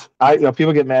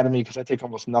 People get mad at me because I take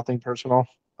almost nothing personal.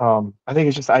 I think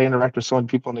it's just I interact with so many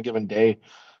people in a given day.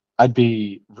 I'd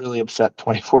be really upset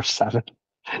 24/7.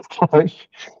 Like,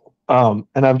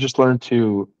 and I've just learned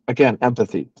to, again,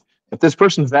 empathy. If this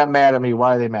person's that mad at me,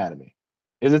 why are they mad at me?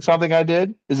 Is it something I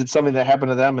did? Is it something that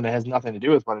happened to them and it has nothing to do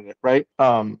with what I did? Right.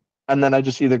 And then I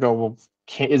just either go, well,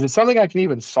 is it something I can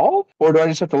even solve, or do I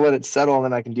just have to let it settle and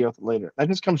then I can deal with it later? That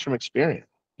just comes from experience.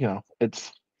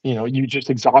 It's you just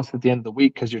exhaust at the end of the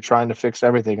week because you're trying to fix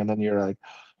everything, and then you're like,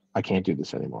 I can't do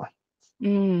this anymore.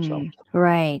 So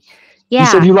Right. you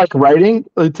said Yeah. you like writing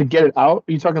to get it out.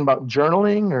 Are you talking about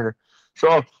journaling or so?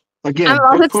 I'm Again,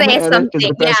 about book to Puma say Edit is something.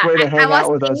 the Yeah. best way to I hang was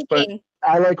out with us. But thinking.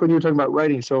 I like when you were talking about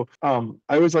writing. So I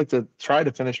always like to try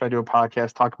to finish when I do a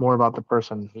podcast, talk more about the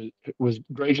person who was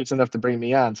gracious enough to bring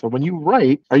me on. So when you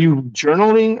write, are you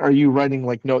journaling? Are you writing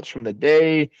like notes from the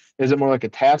day? Is it more like a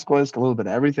task list, a little bit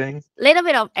of everything? Little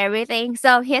bit of everything.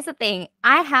 So here's the thing.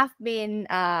 I have been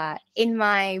in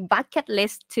my bucket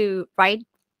list to write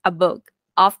a book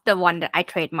of the one that I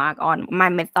trademark on my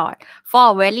method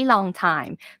for a very long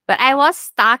time. But I was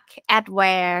stuck at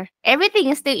where everything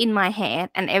is still in my head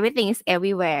and everything is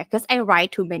everywhere because I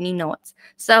write too many notes.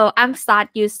 So I'm start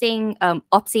using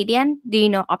Obsidian. Do you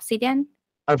know Obsidian?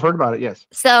 I've heard about it. Yes.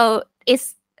 So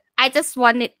it's I just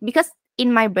wanted because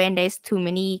in my brain there's too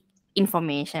many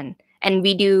information and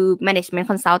we do management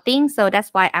consulting, so that's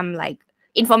why I'm like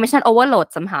information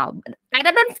overload somehow. But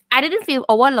I didn't feel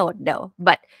overload though,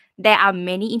 but there are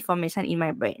many information in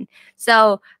my brain.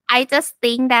 So I just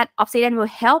think that Obsidian will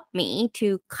help me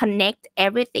to connect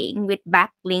everything with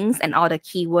backlinks and all the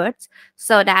keywords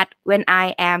so that when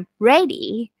I am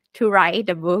ready to write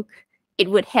the book,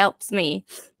 it would helps me.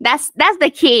 That's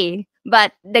the key.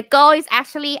 But the goal is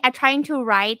actually I'm trying to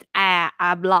write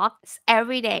a blog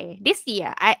every day this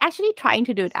year. I actually trying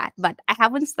to do that, but I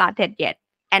haven't started yet,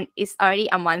 and it's already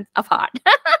a month apart.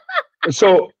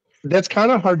 So that's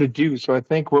kind of hard to do. So I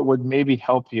think what would maybe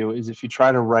help you is if you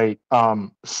try to write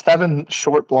 7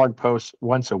 short blog posts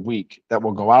once a week that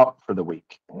will go out for the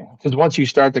week. Because once you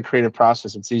start the creative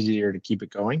process, it's easier to keep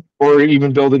it going, or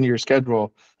even build into your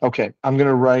schedule. Okay, I'm going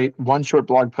to write 1 short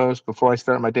blog post before I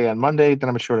start my day on Monday. Then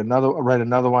I'm going to write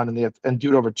another one, and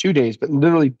do it over 2 days. But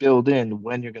literally build in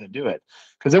when you're going to do it.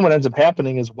 Because then what ends up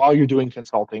happening is while you're doing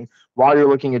consulting, while you're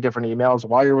looking at different emails,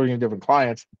 while you're looking at different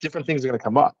clients, different things are going to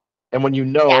come up. And when you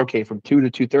know, Yeah. okay, from 2 to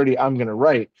 2:30, I'm going to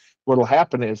write, what'll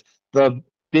happen is the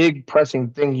big pressing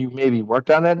thing you maybe worked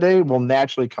on that day will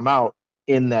naturally come out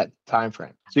in that time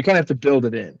frame. So you kind of have to build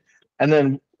it in. And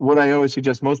then what I always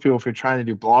suggest most people, if you're trying to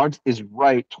do blogs, is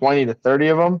write 20 to 30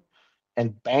 of them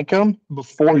and bank them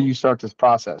before you start this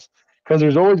process. Because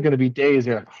there's always going to be days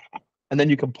you're like, and then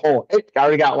you can pull, hey, I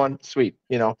already got one, sweet,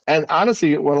 And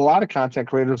honestly, what a lot of content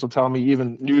creators will tell me,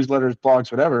 even newsletters,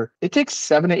 blogs, whatever, it takes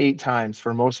 7 to 8 times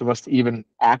for most of us to even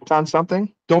act on something.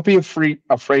 Don't be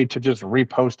afraid to just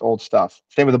repost old stuff.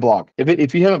 Same with the blog.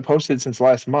 If you haven't posted since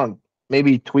last month,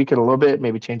 maybe tweak it a little bit,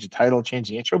 maybe change the title, change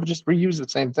the intro, but just reuse the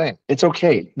same thing. It's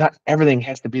okay. Not everything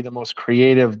has to be the most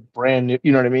creative, brand new.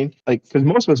 You know what I mean? Like, because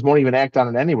most of us won't even act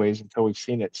on it anyways until we've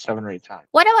seen it 7 or 8 times.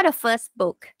 What about the first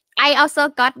book? I also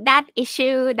got that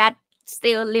issue that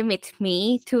still limits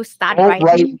me to start Don't write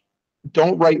writing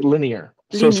don't write linear.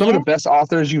 So some of the linear. best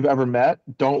authors you've ever met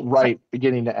don't write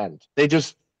beginning to end.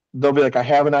 They'll be like, I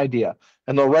have an idea.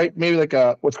 And they'll write maybe like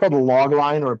what's called a log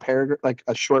line or a paragraph, like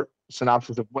a short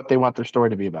synopsis of what they want their story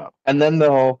to be about. And then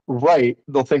they'll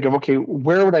think of, okay,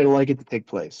 where would I like it to take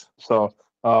place? So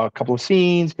a couple of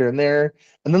scenes here and there.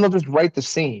 And then they'll just write the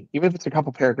scene, even if it's a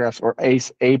couple paragraphs or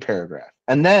a paragraph.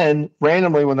 And then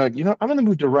randomly, when they're like, I'm in the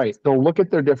mood to write, they'll look at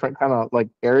their different kind of like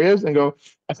areas and go,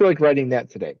 I feel like writing that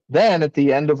today. Then at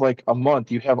the end of like a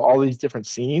month, you have all these different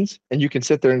scenes and you can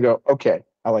sit there and go, okay,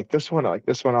 I like this one. I like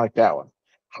this one. I like that one.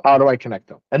 How do I connect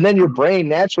them? And then your brain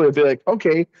naturally will be like,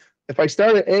 okay, if I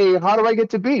start at A, how do I get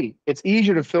to B? It's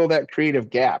easier to fill that creative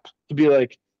gap to be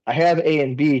like, I have A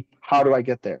and B. How do I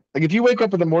get there? Like if you wake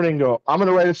up in the morning and go, I'm going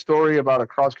to write a story about a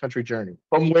cross country journey.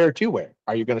 From where to where?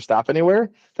 Are you going to stop anywhere?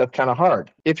 That's kind of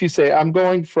hard. If you say, I'm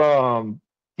going from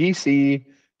DC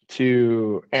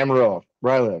to Amarillo,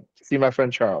 where I live, to see my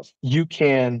friend Charles, you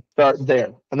can start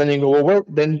there. And then you go, well,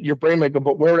 then your brain might go,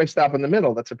 but where would I stop in the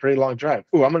middle? That's a pretty long drive.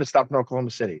 Ooh, I'm going to stop in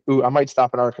Oklahoma City. Ooh, I might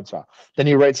stop in Arkansas. Then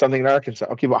you write something in Arkansas.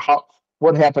 Okay, but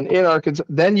what happened in Arkansas?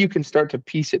 Then you can start to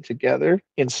piece it together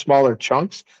in smaller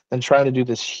chunks than trying to do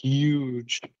this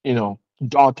huge,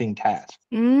 daunting task.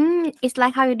 It's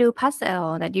like how you do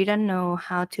puzzle that you don't know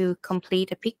how to complete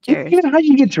the It's pictures. even how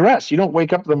you get dressed. You don't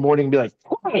wake up in the morning and be like,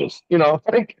 nice,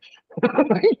 like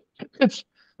it's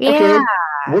Yeah. okay.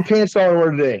 What pants do I wear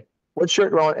today? What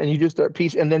shirt do I want? And you just start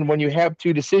piece. And then when you have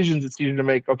two decisions, it's easier to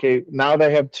make. Okay, now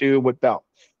that I have two, what belt?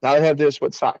 Now that I have this,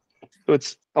 what sock? So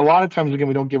it's a lot of times again,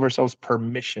 we don't give ourselves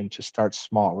permission to start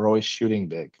small. We're always shooting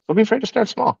big. Don't be afraid to start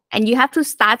small. And you have to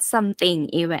start something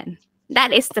even.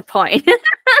 That is the point.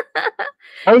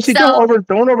 Obviously, So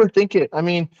don't overthink it. I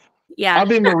mean, yeah.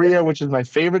 Ave Maria, which is my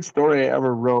favorite story I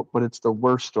ever wrote, but it's the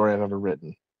worst story I've ever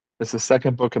written. It's the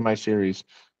second book in my series.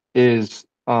 Is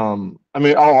I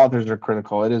mean, all authors are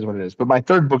critical. It is what it is. But my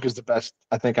third book is the best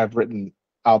I think I've written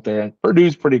out there, and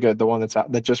Purdue's pretty good. The one that's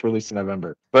out that just released in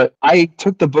November. But I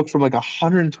took the book from like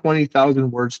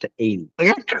 120,000 words to 80.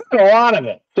 Like I cut a lot of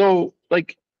it. So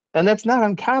like, and that's not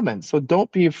uncommon. So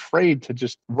don't be afraid to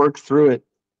just work through it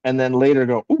and then later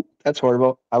go, ooh, that's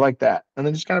horrible. I like that. And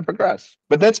then just kind of progress.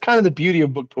 But that's kind of the beauty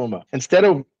of Book Puma. Instead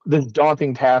of this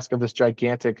daunting task of this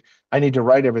gigantic, I need to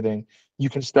write everything, you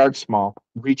can start small,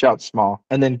 reach out small,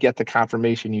 and then get the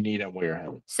confirmation you need on where you're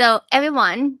headed. So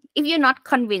everyone, if you're not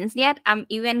convinced yet, I'm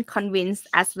even convinced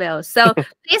as well. So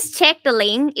please check the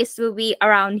link. It will be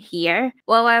around here,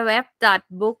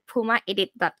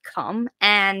 www.bookpumaedit.com.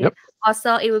 And Yep.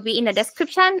 also it will be in the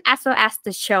description as well as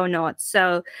the show notes.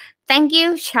 So thank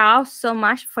you, Charles, so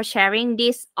much for sharing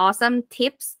these awesome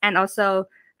tips. And also,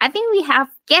 I think we have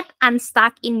get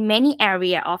unstuck in many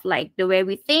area of like the way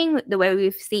we think, the way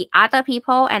we see other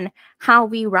people, and how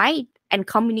we write and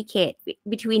communicate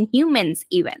between humans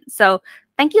even. So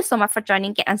thank you so much for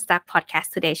joining Get Unstuck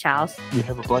podcast today, Charles. You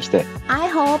have a blessed day. I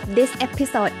hope this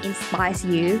episode inspires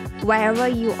you wherever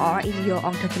you are in your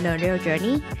entrepreneurial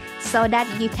journey so that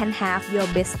you can have your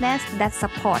business that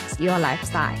supports your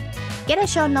lifestyle. Get a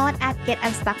show note at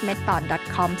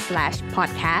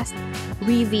getunstuckmethod.com/podcast.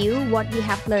 Review what you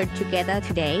have learned together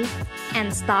today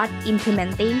and start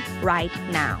implementing right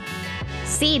now.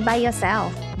 See it by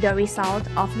yourself. The result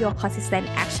of your consistent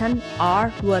action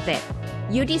are worth it.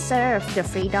 You deserve the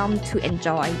freedom to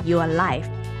enjoy your life.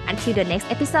 Until the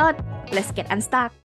next episode, let's get unstuck.